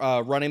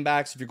running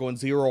backs, if you're going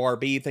 0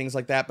 RB, things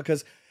like that,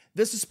 because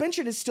the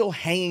suspension is still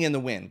hanging in the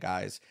wind,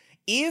 guys.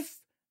 If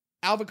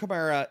Alvin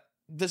Kamara,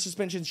 the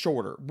suspension's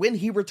shorter, when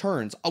he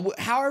returns,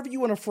 however you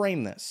want to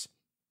frame this,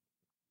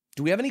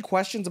 do we have any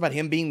questions about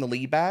him being the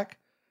lead back?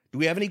 Do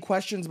we have any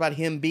questions about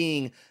him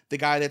being the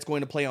guy that's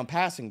going to play on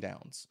passing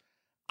downs?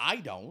 I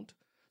don't.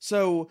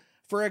 So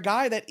for a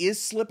guy that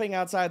is slipping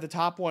outside the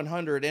top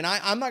 100, and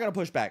I'm not going to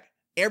push back.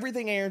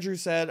 Everything Andrew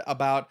said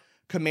about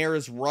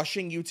Kamara's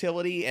rushing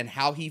utility and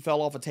how he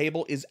fell off a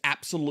table is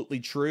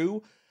absolutely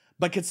true.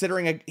 But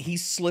considering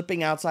he's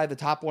slipping outside the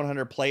top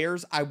 100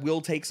 players, I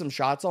will take some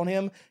shots on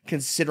him,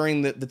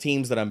 considering the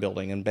teams that I'm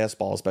building, in best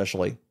ball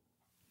especially.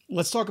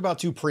 Let's talk about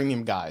two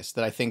premium guys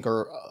that I think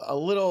are a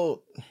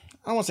little, I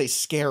don't want to say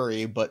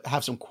scary, but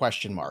have some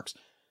question marks.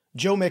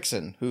 Joe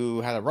Mixon,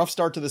 who had a rough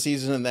start to the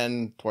season and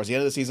then towards the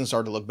end of the season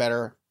started to look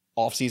better.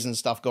 Off-season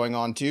stuff going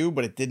on too,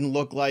 but it didn't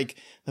look like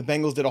the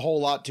Bengals did a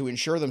whole lot to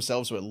ensure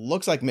themselves, so it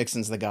looks like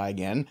Mixon's the guy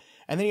again.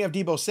 And then you have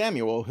Deebo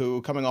Samuel,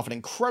 who, coming off an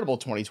incredible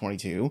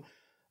 2022,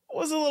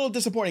 was a little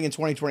disappointing in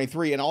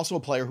 2023, and also a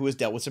player who has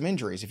dealt with some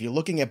injuries. If you're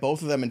looking at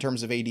both of them in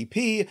terms of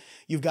ADP,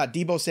 you've got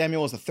Deebo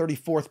Samuel as the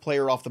 34th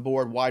player off the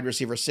board, wide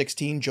receiver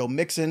 16, Joe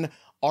Mixon,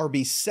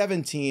 RB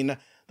 17,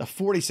 the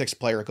 46th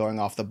player going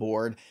off the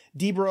board.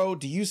 Debro,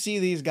 do you see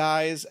these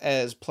guys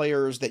as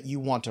players that you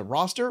want to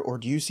roster, or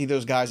do you see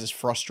those guys as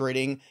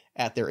frustrating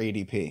at their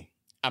ADP?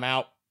 I'm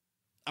out.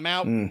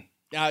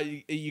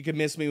 You can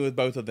miss me with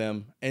both of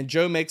them. And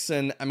Joe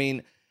Mixon, I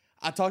mean,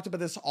 I talked about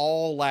this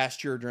all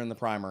last year during the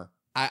primer.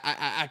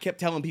 I kept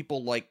telling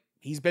people, like,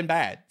 he's been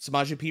bad.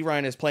 Samaje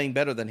Perine is playing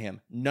better than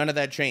him. None of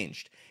that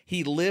changed.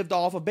 He lived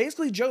off of,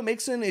 basically, Joe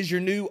Mixon is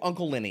your new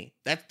Uncle Lenny.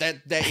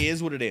 That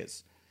is what it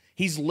is.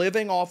 He's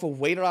living off of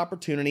weighted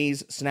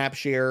opportunities, snap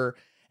share,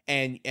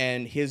 and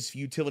his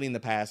utility in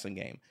the passing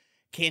game.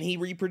 Can he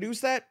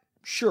reproduce that?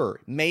 Sure.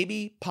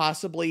 Maybe,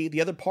 possibly.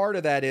 The other part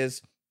of that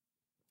is,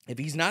 if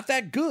he's not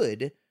that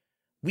good,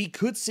 we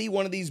could see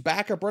one of these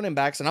backup running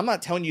backs, and I'm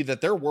not telling you that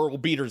they're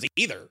world beaters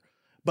either,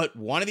 but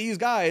one of these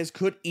guys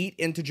could eat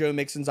into Joe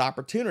Mixon's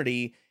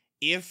opportunity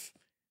if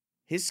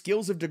his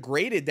skills have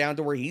degraded down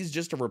to where he's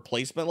just a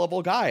replacement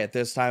level guy at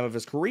this time of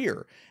his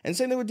career. And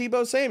same thing with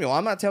Deebo Samuel.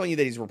 I'm not telling you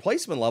that he's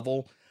replacement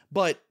level,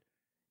 but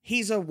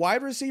he's a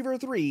wide receiver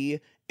 3,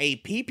 a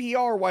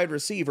PPR wide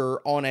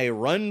receiver on a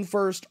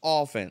run-first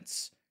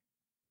offense.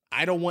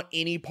 I don't want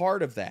any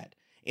part of that.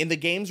 In the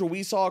games where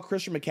we saw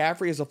Christian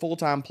McCaffrey as a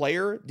full-time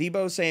player,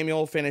 Deebo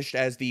Samuel finished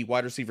as the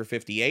wide receiver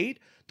 58,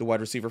 the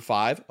wide receiver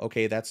 5,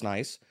 okay, that's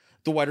nice,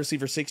 the wide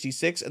receiver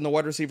 66, and the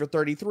wide receiver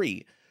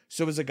 33.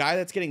 So as a guy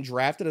that's getting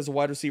drafted as a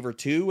wide receiver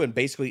 2 in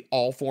basically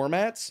all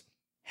formats,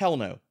 hell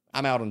no.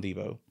 I'm out on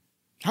Deebo.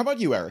 How about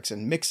you,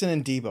 Erickson? Mixon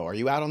and Deebo, are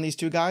you out on these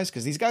two guys?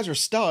 Because these guys are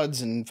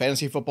studs and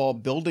fantasy football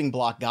building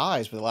block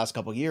guys for the last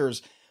couple of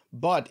years,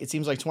 but it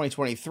seems like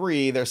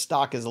 2023, their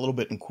stock is a little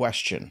bit in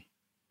question.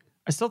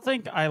 I still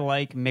think I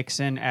like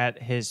Mixon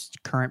at his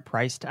current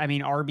price. I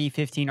mean, RB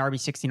 15, RB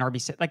 16, RB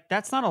 6, like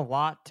that's not a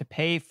lot to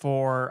pay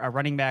for a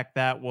running back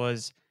that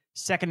was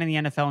second in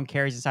the NFL in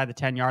carries inside the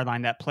 10-yard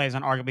line that plays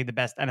on arguably the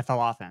best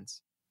NFL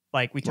offense.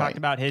 Like we talked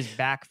about his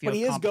backfield. But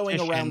he is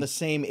going around the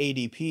same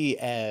ADP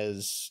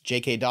as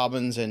J.K.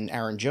 Dobbins and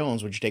Aaron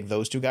Jones. Would you take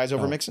those two guys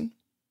over Mixon?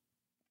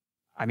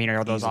 I mean,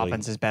 are those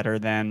offenses better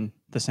than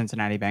the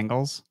Cincinnati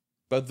Bengals?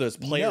 Both of those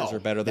players are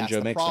better than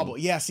Joe Mixon. Problem.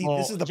 Yeah, see,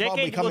 this is the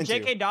problem we come into.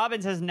 J.K.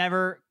 Dobbins has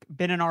never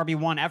been an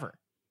RB1 ever.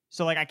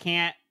 So, like, I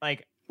can't,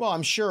 like... Well,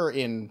 I'm sure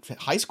in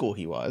high school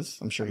he was.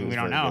 I'm sure he was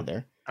very good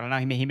there. I don't know.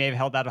 He may have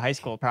held out of high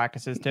school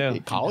practices, too.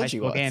 In college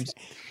he was. Games.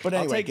 But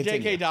anyway, I'll take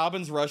J.K.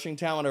 Dobbins' rushing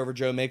talent over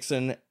Joe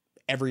Mixon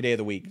every day of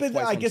the week. But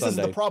I guess this is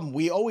the problem.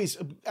 We always...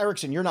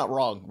 Erickson, you're not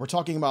wrong. We're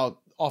talking about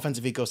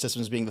offensive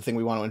ecosystems being the thing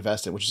we want to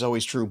invest in, which is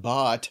always true,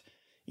 but...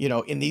 You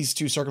know, in these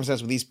two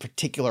circumstances with these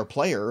particular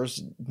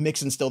players,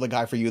 Mixon's still the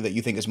guy for you that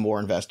you think is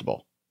more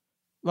investable.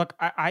 Look,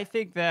 I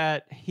think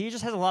that he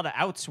just has a lot of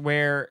outs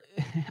where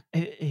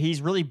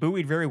he's really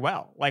buoyed very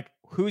well. Like,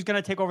 who's going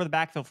to take over the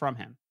backfield from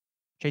him?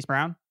 Chase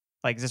Brown?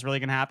 Like, is this really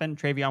going to happen?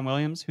 Travion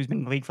Williams, who's been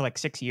in the league for like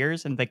 6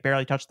 years and like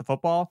barely touched the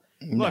football?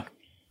 No. Look,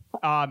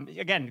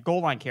 again,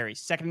 goal line carries,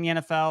 second in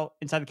the NFL,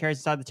 inside the carries,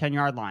 inside the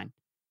 10-yard line.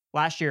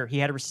 Last year, he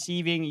had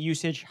receiving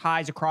usage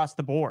highs across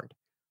the board.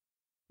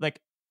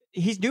 Like,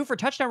 he's due for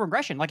touchdown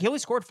regression. Like, he only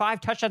scored 5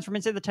 touchdowns from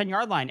inside the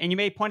 10-yard line. And you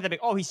may point at that,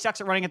 oh, he sucks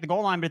at running at the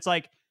goal line, but it's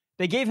like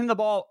they gave him the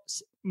ball.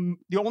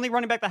 The only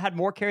running back that had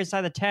more carries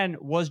inside the 10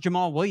 was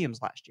Jamal Williams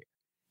last year.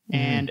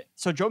 And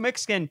so Joe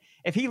Mixon,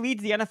 if he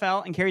leads the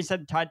NFL and carries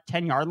inside the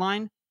 10-yard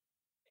line,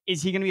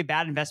 is he going to be a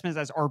bad investment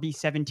as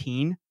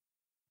RB17?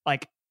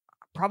 Like,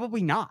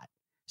 probably not.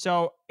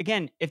 So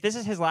again, if this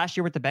is his last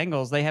year with the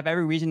Bengals, they have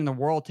every reason in the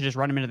world to just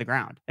run him into the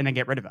ground and then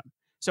get rid of him.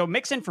 So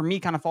Mixon for me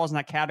kind of falls in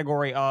that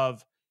category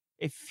of,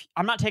 if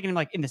I'm not taking him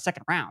like in the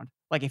second round,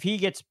 like if he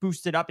gets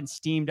boosted up and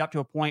steamed up to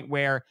a point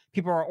where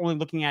people are only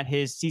looking at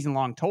his season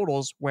long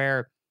totals,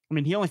 where, I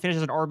mean, he only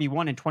finishes an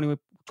RB1 in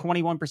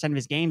 21% of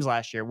his games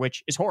last year,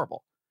 which is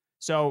horrible.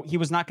 So he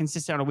was not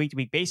consistent on a week to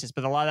week basis,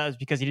 but a lot of that was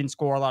because he didn't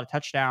score a lot of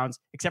touchdowns,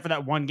 except for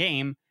that one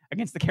game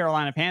against the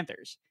Carolina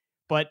Panthers.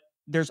 But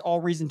there's all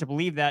reason to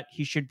believe that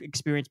he should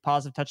experience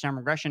positive touchdown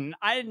regression. And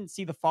I didn't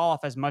see the fall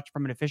off as much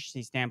from an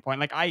efficiency standpoint.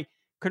 Like, I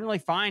couldn't really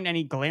find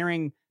any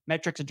glaring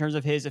metrics in terms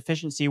of his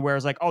efficiency where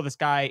it's like, oh, this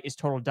guy is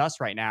total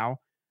dust right now.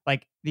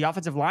 Like, the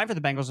offensive line for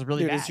the Bengals was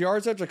really bad. His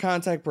yards after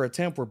contact per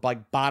attempt were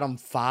like bottom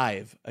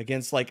 5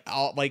 against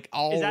all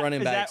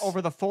running backs. Is that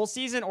over the full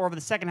season or over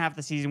the second half of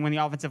the season when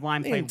the offensive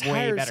line played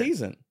way better?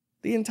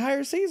 The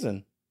entire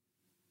season.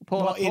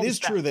 Well, it is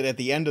true that at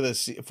the end of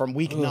this, from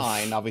week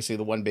 9, obviously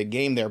the one big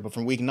game there, but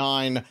from week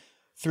 9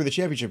 through the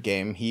championship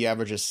game, he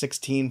averages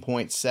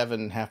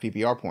 16.7 half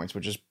PPR points,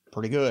 which is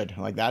pretty good.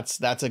 Like,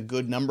 that's a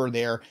good number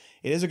there.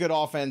 It is a good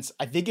offense.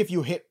 I think if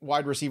you hit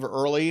wide receiver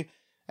early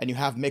and you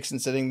have Mixon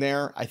sitting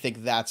there, I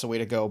think that's a way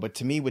to go. But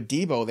to me, with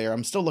Debo there,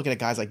 I'm still looking at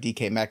guys like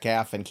DK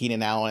Metcalf and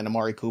Keenan Allen,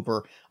 Amari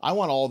Cooper. I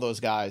want all those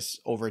guys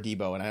over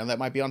Debo. And I know that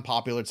might be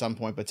unpopular at some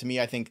point, but to me,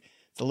 I think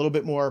it's a little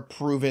bit more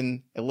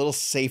proven, a little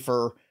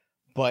safer,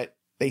 but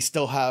they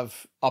still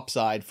have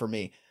upside for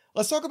me.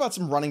 Let's talk about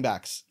some running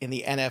backs in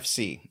the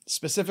NFC,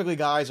 specifically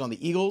guys on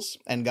the Eagles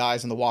and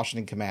guys on the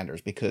Washington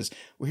Commanders, because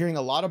we're hearing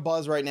a lot of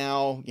buzz right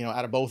now,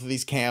 out of both of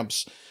these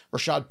camps.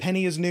 Rashad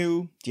Penny is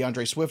new.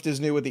 DeAndre Swift is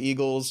new with the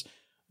Eagles.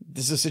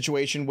 This is a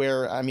situation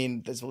where,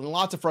 there's been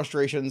lots of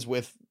frustrations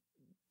with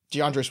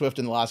DeAndre Swift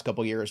in the last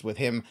couple of years, with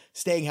him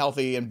staying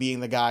healthy and being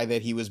the guy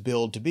that he was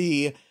billed to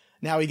be.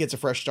 Now he gets a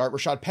fresh start.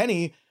 Rashad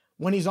Penny,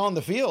 when he's on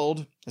the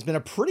field, has been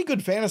a pretty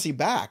good fantasy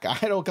back.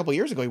 I know a couple of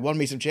years ago, he won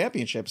me some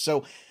championships.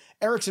 So,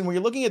 Erickson, when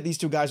you're looking at these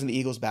two guys in the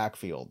Eagles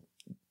backfield,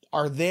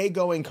 are they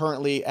going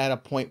currently at a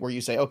point where you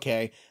say,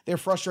 okay, they're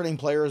frustrating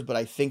players, but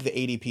I think the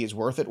ADP is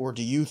worth it? Or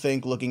do you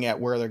think, looking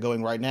at where they're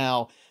going right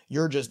now,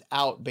 you're just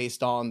out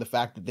based on the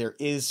fact that there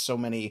is so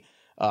many,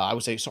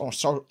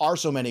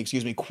 so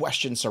many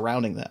questions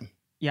surrounding them?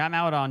 Yeah, I'm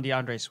out on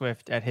DeAndre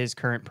Swift at his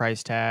current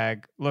price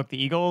tag. Look,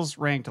 the Eagles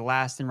ranked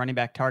last in running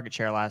back target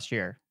share last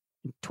year,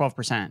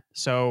 12%.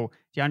 So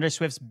DeAndre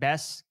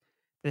Swift's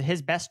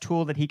his best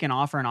tool that he can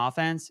offer an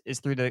offense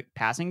is through the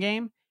passing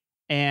game.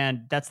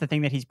 And that's the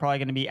thing that he's probably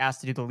going to be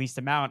asked to do the least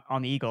amount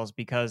on the Eagles,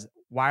 because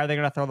why are they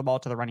going to throw the ball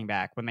to the running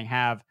back when they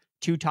have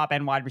 2 top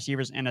end wide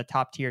receivers and a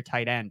top tier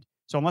tight end?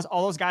 So unless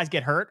all those guys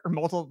get hurt or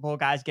multiple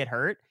guys get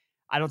hurt,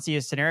 I don't see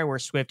a scenario where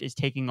Swift is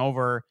taking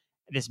over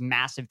this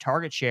massive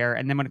target share.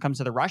 And then when it comes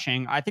to the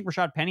rushing, I think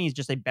Rashad Penny is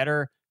just a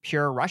better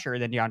pure rusher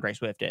than DeAndre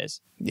Swift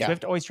is. Yeah.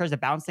 Swift always tries to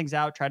bounce things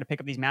out, try to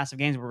pick up these massive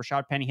games where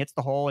Rashad Penny hits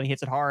the hole and he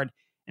hits it hard,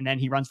 and then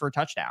he runs for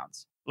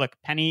touchdowns. Look,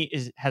 Penny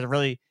has a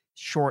really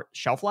short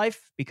shelf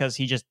life because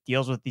he just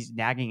deals with these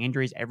nagging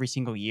injuries every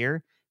single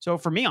year. So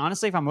for me,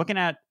 honestly, if I'm looking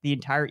at the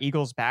entire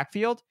Eagles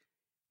backfield,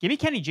 give me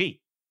Kenny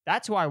G.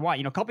 That's who I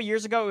want. A couple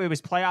years ago, it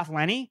was playoff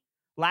Lenny.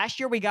 Last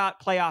year, we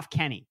got playoff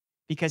Kenny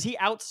because he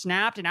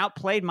outsnapped and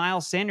outplayed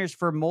Miles Sanders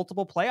for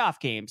multiple playoff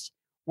games.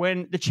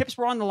 When the chips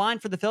were on the line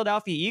for the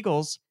Philadelphia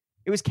Eagles,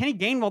 it was Kenny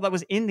Gainwell that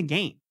was in the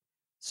game.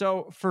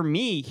 So for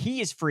me,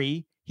 he is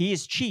free, he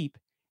is cheap,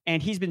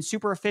 and he's been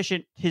super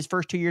efficient his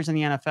first 2 years in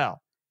the NFL.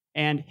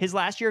 And his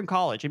last year in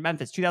college in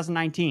Memphis,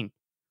 2019,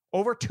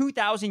 over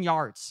 2,000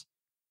 yards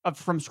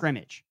from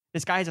scrimmage.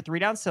 This guy has a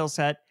 3-down skill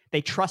set.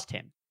 They trust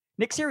him.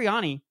 Nick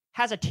Sirianni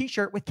has a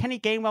t-shirt with Kenny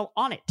Gainwell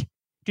on it. Do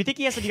you think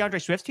he has a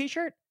DeAndre Swift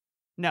t-shirt?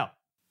 No,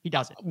 he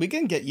doesn't. We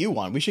can get you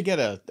one. We should get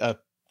a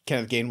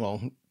Kenneth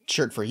Gainwell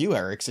shirt for you,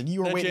 Eric. So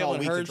you were waiting all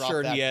week to drop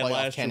that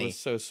playoff Kenny. Was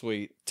so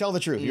sweet. Tell the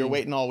truth. You were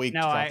waiting all week to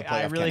drop the playoff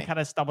Kenny. I really kind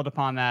of stumbled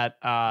upon that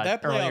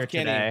earlier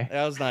today.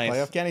 That was nice.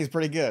 Playoff Kenny's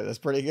pretty good. That's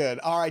pretty good.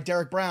 All right,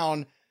 Derek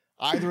Brown.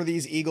 Either of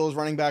these Eagles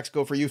running backs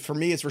go for you. For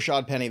me, it's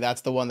Rashad Penny.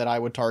 That's the one that I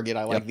would target.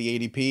 I like the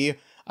ADP.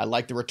 I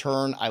like the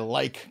return. I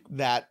like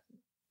that,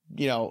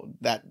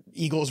 that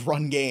Eagles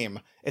run game.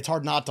 It's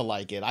hard not to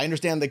like it. I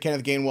understand the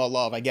Kenneth Gainwell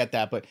love. I get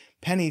that. But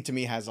Penny, to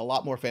me, has a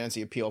lot more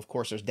fantasy appeal. Of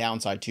course, there's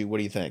downside too. What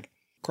do you think?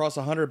 Across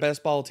 100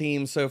 best ball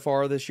teams so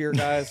far this year,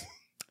 guys,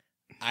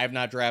 I have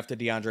not drafted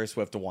DeAndre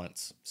Swift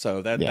once.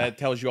 So that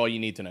tells you all you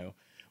need to know.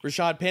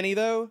 Rashad Penny,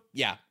 though,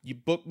 you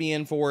booked me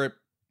in for it.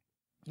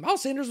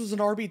 Miles Sanders was an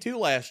RB2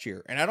 last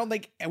year, and I don't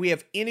think we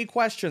have any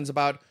questions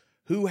about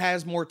who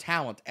has more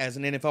talent as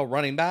an NFL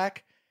running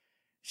back.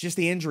 It's just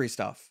the injury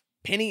stuff.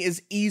 Penny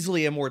is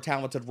easily a more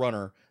talented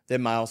runner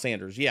than Miles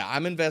Sanders. Yeah,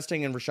 I'm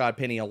investing in Rashad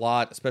Penny a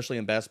lot, especially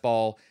in best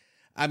ball.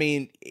 I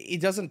mean,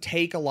 it doesn't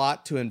take a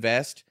lot to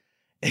invest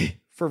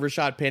for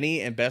Rashad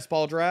Penny in best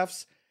ball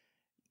drafts.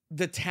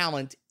 The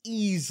talent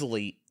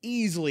easily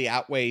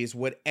outweighs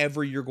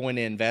whatever you're going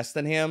to invest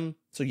in him.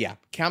 So yeah,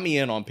 count me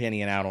in on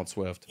Penny and out on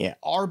Swift. Yeah,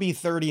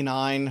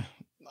 RB39,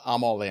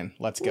 I'm all in.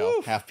 Let's go.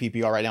 Oof. Half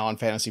PPR right now on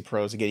Fantasy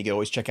Pros. Again, you can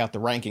always check out the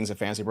rankings at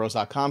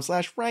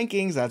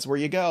fantasypros.com/rankings. That's where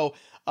you go.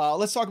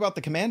 Let's talk about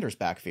the Commanders'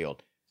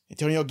 backfield.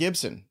 Antonio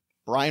Gibson,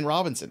 Brian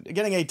Robinson,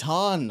 getting a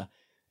ton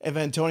of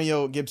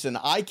Antonio Gibson.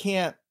 I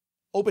can't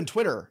open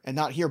Twitter and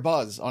not hear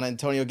buzz on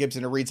Antonio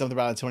Gibson or read something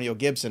about Antonio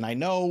Gibson. I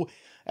know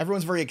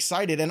everyone's very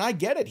excited, and I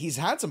get it. He's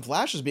had some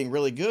flashes being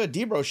really good.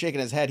 Debro's shaking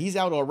his head. He's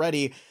out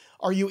already.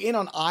 Are you in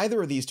on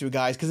either of these two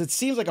guys? Because it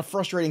seems like a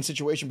frustrating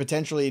situation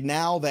potentially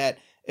now that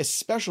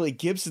especially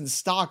Gibson's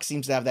stock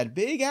seems to have that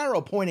big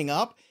arrow pointing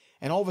up,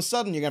 and all of a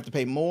sudden you're going to have to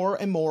pay more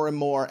and more and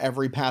more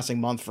every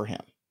passing month for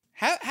him.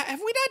 Have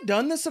we not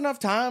done this enough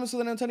times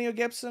with Antonio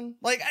Gibson?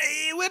 Like,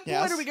 what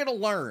are we going to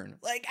learn?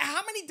 Like,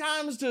 how many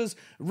times does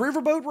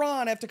Riverboat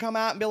Ron have to come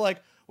out and be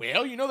like,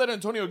 well, you know that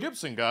Antonio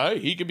Gibson guy,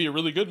 he could be a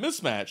really good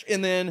mismatch.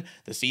 And then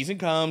the season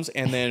comes,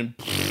 and then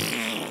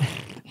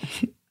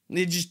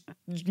it just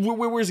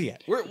where's he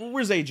at?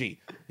 Where's AG?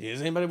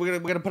 Is anybody? We're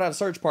gonna put out a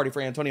search party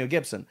for Antonio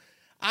Gibson.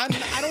 I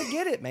don't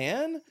get it,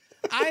 man.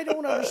 I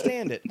don't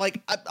understand it.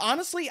 Like,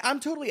 honestly, I'm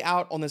totally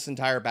out on this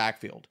entire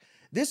backfield.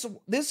 This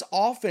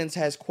offense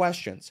has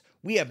questions.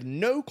 We have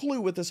no clue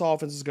what this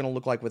offense is going to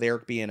look like with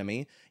Eric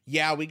Bieniemy.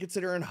 Yeah, we could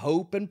sit here and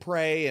hope and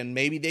pray, and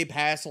maybe they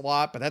pass a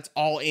lot, but that's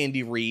all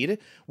Andy Reid.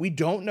 We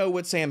don't know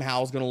what Sam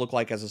Howell's going to look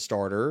like as a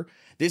starter.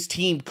 This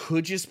team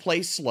could just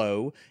play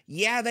slow.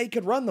 Yeah, they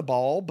could run the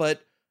ball,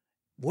 but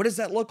what does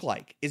that look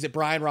like? Is it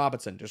Brian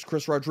Robinson? Does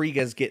Chris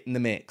Rodriguez get in the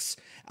mix?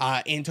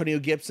 Antonio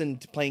Gibson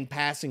playing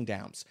passing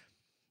downs?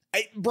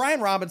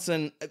 Brian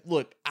Robinson,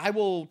 look, I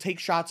will take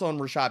shots on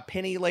Rashad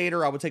Penny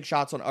later. I will take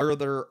shots on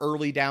other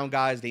early down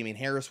guys, Damian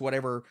Harris,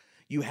 whatever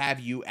you have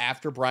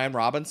after Brian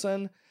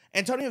Robinson.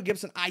 Antonio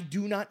Gibson, I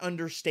do not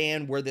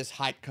understand where this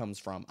hype comes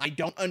from. I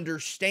don't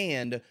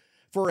understand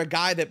for a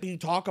guy that we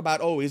talk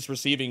about, his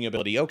receiving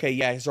ability. Okay,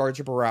 yeah, his yards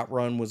per route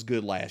run was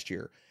good last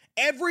year.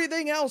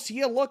 Everything else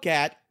you look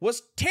at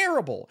was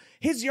terrible.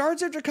 His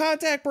yards after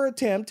contact per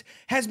attempt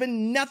has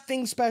been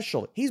nothing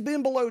special. He's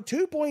been below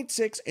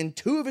 2.6 in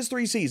 2 of his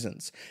 3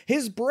 seasons.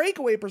 His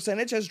breakaway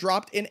percentage has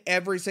dropped in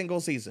every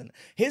single season.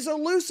 His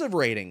elusive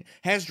rating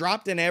has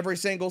dropped in every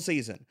single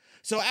season.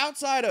 So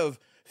outside of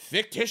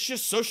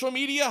fictitious social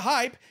media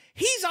hype,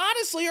 he's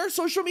honestly our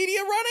social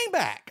media running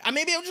back.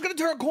 Maybe I'm just going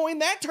to coin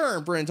that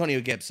term for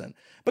Antonio Gibson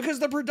because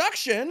the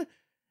production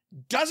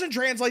doesn't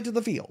translate to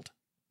the field.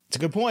 It's a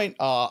good point.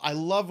 I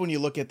love when you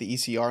look at the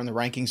ECR and the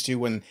rankings too,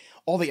 when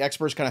all the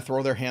experts kind of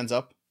throw their hands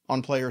up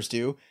on players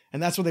too. And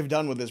that's what they've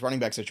done with this running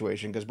back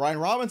situation because Brian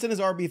Robinson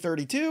is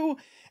RB32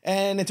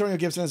 and Antonio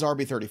Gibson is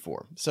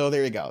RB34. So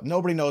there you go.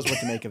 Nobody knows what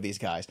to make of these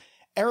guys.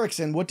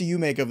 Erickson, what do you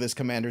make of this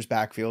Commanders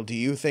backfield? Do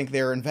you think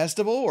they're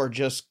investable or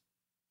just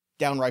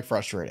downright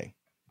frustrating?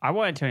 I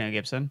want Antonio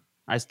Gibson.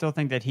 I still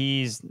think that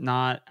he's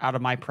not out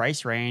of my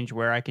price range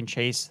where I can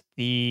chase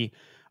the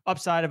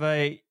upside of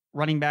a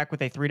running back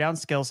with a 3-down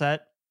skill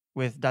set,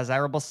 with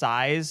desirable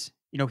size.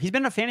 He's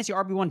been a fantasy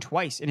RB1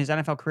 twice in his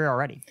NFL career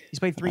already. He's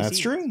played 3 seasons.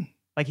 That's true.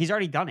 Like, he's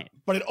already done it.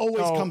 But it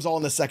always comes all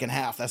in the second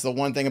half. That's the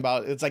one thing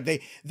about it. It's like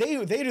they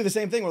do the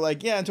same thing. We're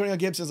like, yeah, Antonio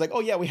Gibson's like, oh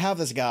yeah, we have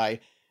this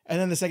guy.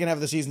 And then the second half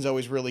of the season's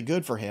always really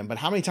good for him. But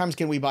how many times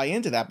can we buy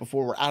into that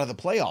before we're out of the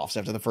playoffs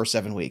after the first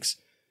 7 weeks?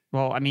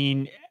 Well,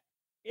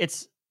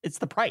 it's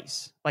the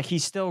price. Like,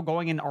 he's still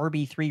going in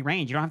RB3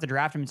 range. You don't have to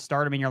draft him and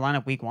start him in your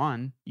lineup week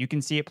 1. You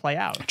can see it play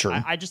out. True.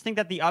 I just think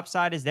that the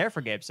upside is there for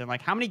Gibson.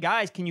 Like, how many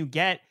guys can you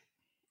get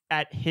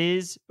with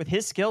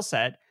his skill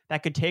set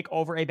that could take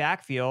over a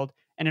backfield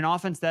and an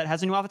offense that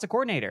has a new offensive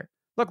coordinator?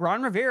 Look,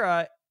 Ron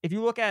Rivera, if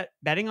you look at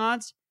betting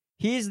odds,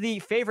 he is the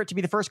favorite to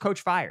be the first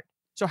coach fired.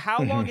 So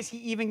how long is he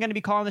even going to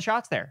be calling the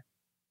shots there?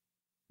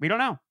 We don't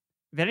know.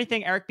 If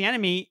anything, Eric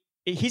Bieniemy,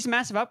 he's a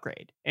massive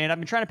upgrade. And I've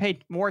been trying to pay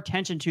more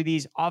attention to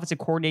these offensive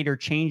coordinator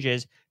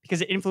changes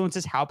because it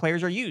influences how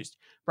players are used.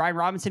 Brian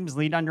Robinson was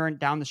leaned under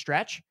down the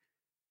stretch.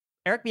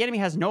 Eric Bieniemy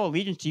has no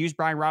allegiance to use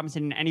Brian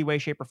Robinson in any way,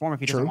 shape, or form if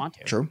he doesn't want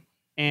to. True.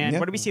 And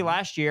what did we see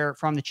last year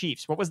from the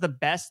Chiefs? What was the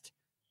best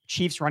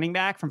Chiefs running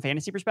back from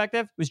fantasy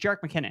perspective? It was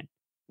Jerick McKinnon.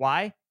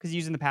 Why? Because he's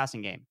using the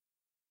passing game.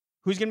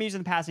 Who's going to be using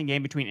the passing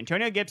game between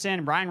Antonio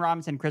Gibson, Brian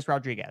Robinson, and Chris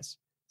Rodriguez?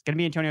 It's going to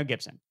be Antonio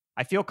Gibson.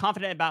 I feel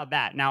confident about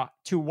that. Now,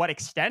 to what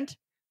extent?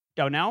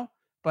 Don't know,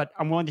 but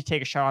I'm willing to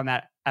take a shot on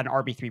that at an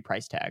RB3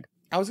 price tag.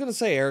 I was going to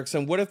say,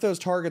 Erickson, what if those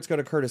targets go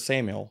to Curtis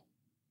Samuel?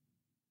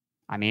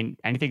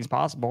 Anything's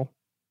possible.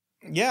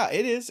 Yeah,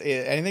 it is.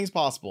 Anything's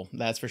possible.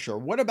 That's for sure.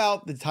 What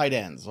about the tight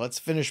ends? Let's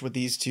finish with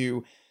these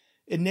two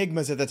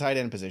enigmas at the tight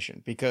end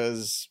position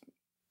because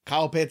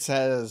Kyle Pitts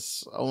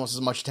has almost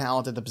as much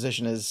talent at the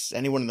position as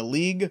anyone in the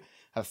league.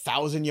 A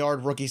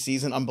 1,000-yard rookie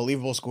season,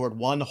 unbelievable, scored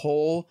 1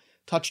 whole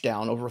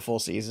touchdown over a full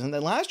season. And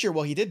then last year,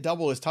 he did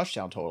double his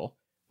touchdown total.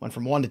 Went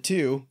from 1 to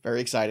 2,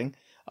 very exciting.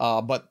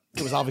 But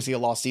it was obviously a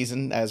lost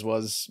season, as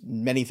was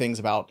many things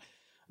about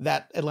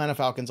that Atlanta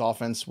Falcons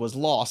offense was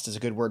lost, is a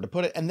good word to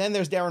put it. And then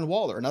there's Darren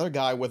Waller, another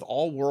guy with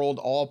all-world,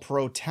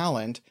 all-pro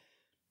talent,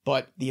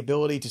 but the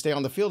ability to stay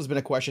on the field has been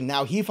a question.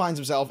 Now he finds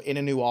himself in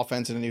a new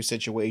offense, in a new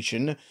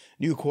situation,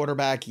 new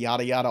quarterback,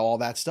 yada, yada, all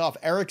that stuff.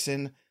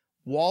 Erickson,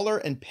 Waller,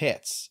 and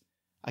Pitts.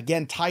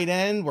 Again, tight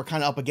end, we're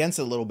kind of up against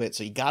it a little bit,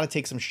 so you got to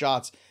take some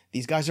shots.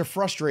 These guys are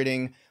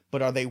frustrating,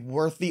 but are they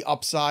worth the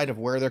upside of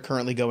where they're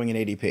currently going in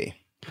ADP?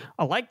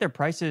 I like their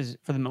prices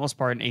for the most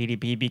part in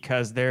ADP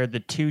because they're the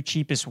 2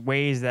 cheapest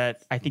ways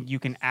that I think you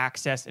can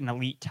access an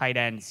elite tight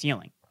end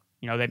ceiling.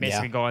 They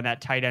basically go in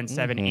that tight end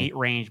 7-8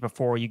 range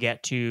before you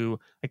get to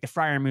like the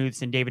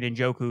Freiermuths and David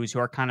Njokus, who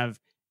are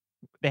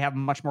they have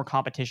much more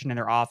competition in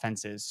their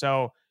offenses.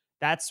 So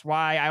that's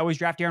why I always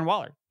draft Darren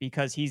Waller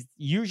because he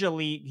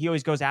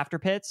always goes after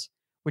Pitts,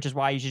 which is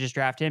why you should just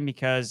draft him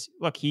because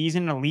look, he's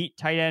in an elite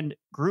tight end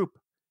group.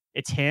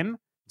 It's him,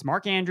 it's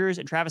Mark Andrews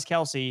and Travis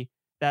Kelce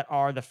that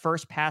are the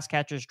first pass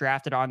catchers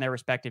drafted on their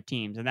respective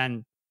teams. And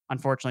then,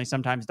 unfortunately,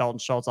 sometimes Dalton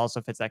Schultz also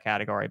fits that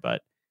category.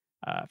 But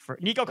for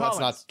Nico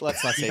Collins.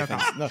 Let's not say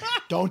things. No,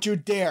 don't you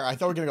dare. I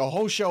thought we were going to go a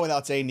whole show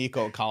without saying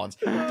Nico Collins.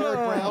 Derek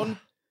Brown,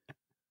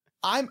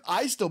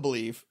 I still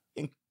believe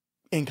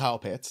in Kyle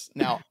Pitts.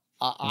 Now,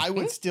 I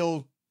would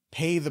still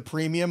pay the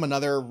premium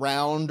another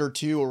round or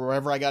two or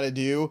whatever I got to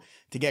do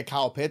to get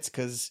Kyle Pitts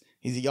because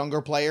he's a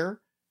younger player,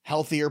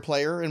 healthier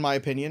player, in my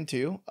opinion,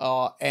 too.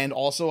 And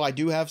also, I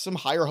do have some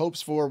higher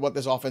hopes for what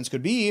this offense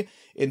could be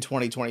in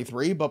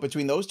 2023. But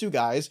between those two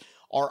guys,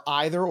 are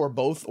either or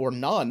both or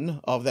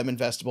none of them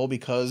investable?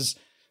 Because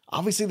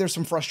obviously there's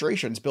some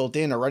frustrations built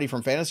in already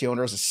from fantasy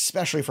owners,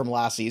 especially from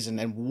last season,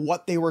 and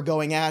what they were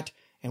going at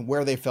and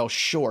where they fell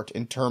short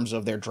in terms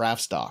of their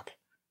draft stock.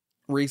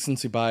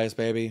 Recency bias,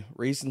 baby.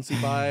 Recency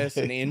bias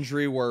and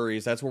injury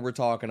worries. That's what we're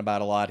talking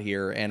about a lot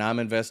here. And I'm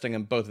investing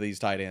in both of these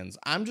tight ends.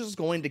 I'm just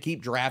going to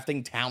keep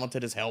drafting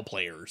talented as hell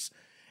players.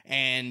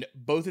 And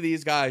both of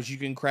these guys, you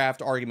can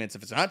craft arguments.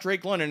 If it's not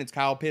Drake London, it's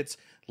Kyle Pitts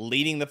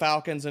leading the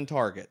Falcons in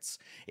targets.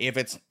 If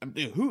it's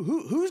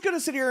who's going to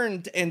sit here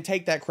and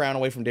take that crown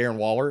away from Darren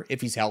Waller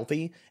if he's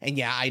healthy? And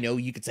yeah, I know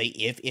you could say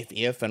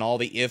if, and all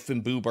the if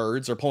and boo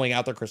birds are pulling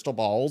out their crystal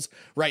balls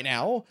right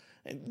now.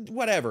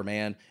 Whatever,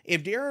 man.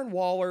 If Darren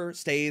Waller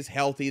stays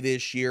healthy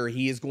this year,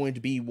 he is going to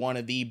be one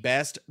of the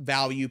best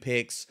value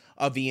picks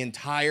of the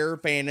entire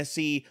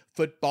fantasy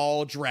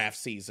football draft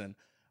season.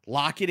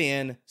 Lock it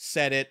in,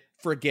 set it,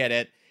 forget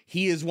it.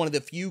 He is one of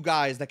the few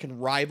guys that can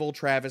rival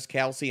Travis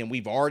Kelce, and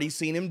we've already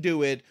seen him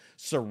do it,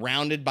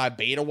 surrounded by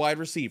beta wide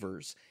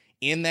receivers.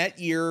 In that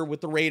year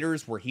with the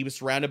Raiders, where he was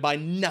surrounded by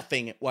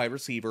nothing at wide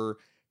receiver,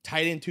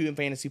 tight end 2 in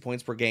fantasy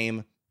points per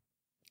game,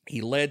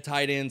 he led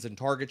tight ends in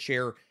target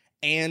share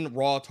and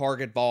raw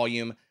target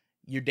volume.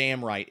 You're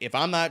damn right. If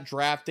I'm not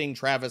drafting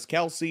Travis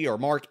Kelce or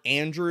Mark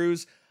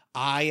Andrews,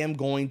 I am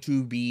going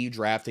to be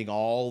drafting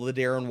all the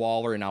Darren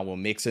Waller, and I will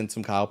mix in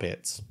some Kyle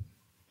Pitts.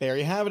 There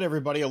you have it,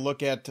 everybody. A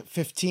look at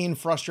 15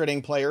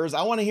 frustrating players.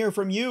 I want to hear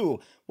from you.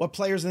 What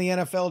players in the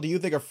NFL do you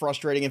think are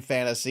frustrating in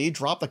fantasy?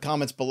 Drop the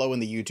comments below in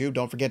the YouTube.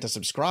 Don't forget to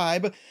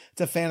subscribe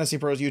to Fantasy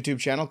Pros YouTube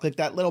channel. Click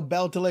that little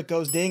bell till it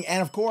goes ding.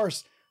 And of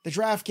course, the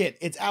draft kit.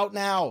 It's out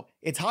now.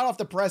 It's hot off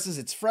the presses.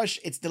 It's fresh.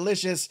 It's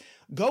delicious.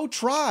 Go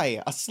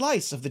try a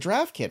slice of the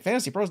draft kit.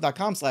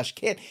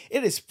 FantasyPros.com/kit.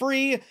 It is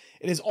free.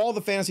 It is all the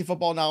fantasy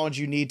football knowledge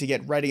you need to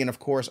get ready. And of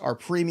course, our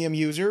premium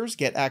users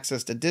get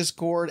access to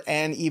Discord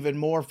and even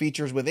more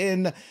features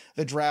within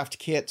the draft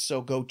kit. So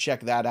go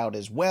check that out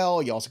as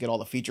well. You also get all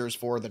the features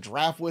for the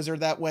Draft Wizard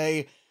that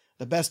way.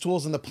 The best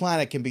tools on the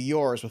planet can be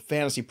yours with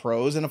Fantasy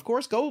Pros. And of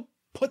course, go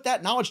put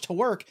that knowledge to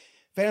work.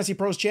 Fantasy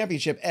Pros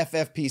Championship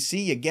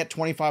FFPC, you get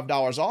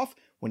 $25 off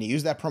when you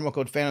use that promo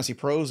code Fantasy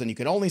Pros, and you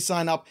can only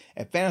sign up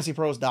at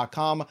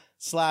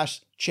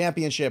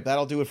fantasypros.com/championship.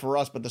 That'll do it for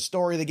us, but the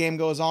story of the game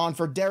goes on.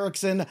 For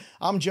Derrickson,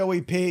 I'm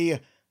Joey P.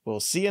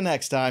 We'll see you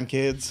next time,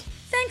 kids.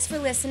 Thanks for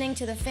listening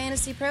to the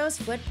Fantasy Pros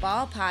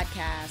Football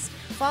Podcast.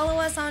 Follow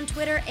us on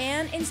Twitter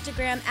and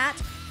Instagram at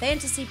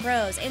Fantasy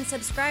Pros, and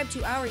subscribe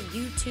to our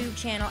YouTube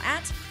channel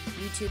at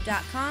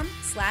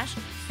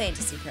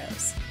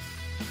youtube.com/fantasypros.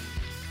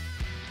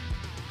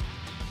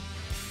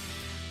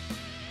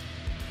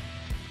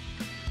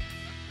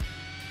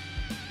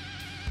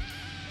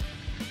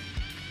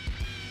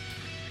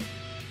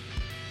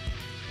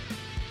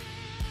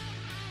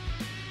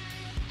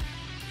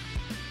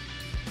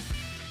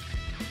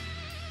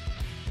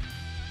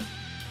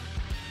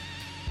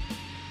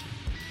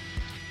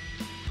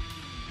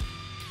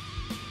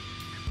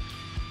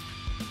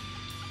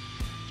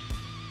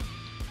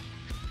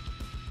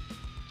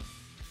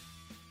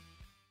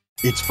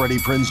 It's Freddie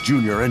Prinze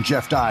Jr. and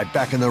Jeff Dye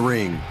back in the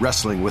ring.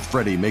 Wrestling with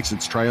Freddie makes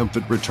its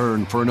triumphant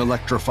return for an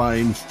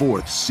electrifying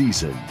 4th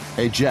season.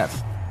 Hey,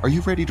 Jeff, are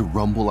you ready to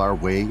rumble our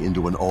way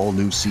into an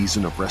all-new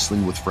season of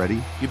Wrestling with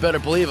Freddie? You better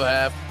believe I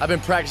have. I've been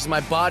practicing my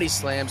body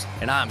slams,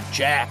 and I'm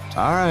jacked.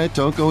 All right,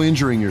 don't go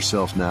injuring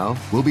yourself now.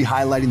 We'll be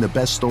highlighting the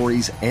best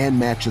stories and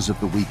matches of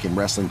the week in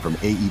wrestling from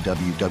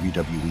AEW,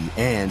 WWE,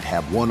 and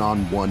have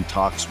one-on-one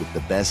talks with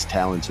the best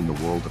talents in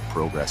the world of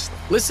pro wrestling.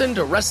 Listen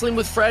to Wrestling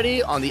with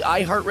Freddie on the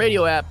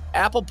iHeartRadio app,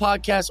 Apple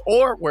Podcasts,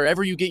 or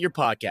wherever you get your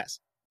podcasts.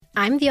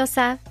 I'm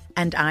Diosa.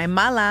 And I'm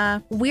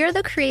Mala. We're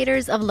the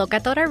creators of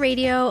Locatora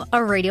Radio, a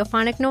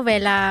radiophonic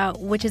novela,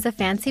 which is a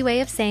fancy way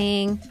of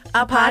saying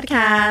a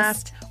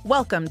podcast.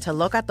 Welcome to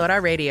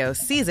Locatora Radio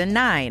Season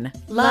 9.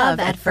 Love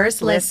at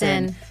First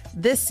Listen.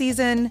 This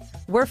season,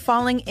 we're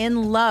falling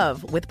in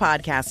love with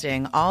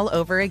podcasting all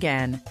over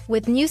again.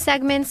 With new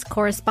segments,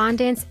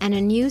 correspondence, and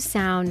a new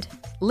sound.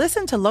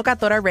 Listen to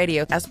Locatora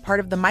Radio as part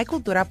of the My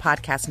Cultura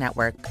Podcast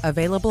Network,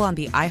 available on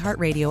the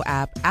iHeartRadio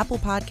app, Apple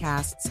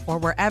Podcasts, or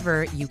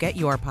wherever you get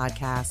your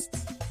podcasts.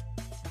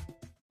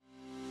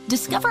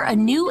 Discover a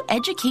new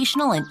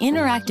educational and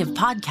interactive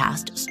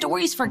podcast,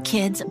 Stories for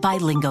Kids by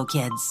Lingo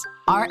Kids.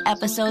 Our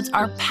episodes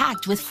are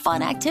packed with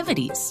fun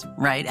activities.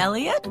 Right,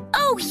 Elliot?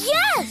 Oh,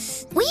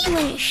 yes! We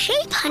went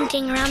shape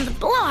hunting around the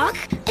block,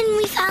 and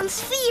we found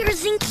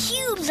spheres and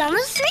cubes on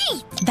the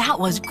street. That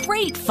was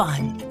great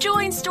fun.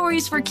 Join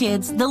Stories for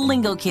Kids, the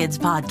Lingo Kids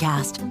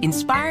podcast,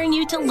 inspiring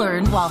you to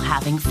learn while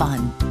having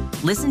fun.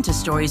 Listen to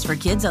Stories for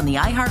Kids on the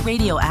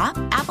iHeartRadio app,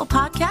 Apple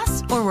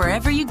Podcasts, or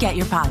wherever you get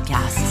your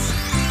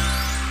podcasts.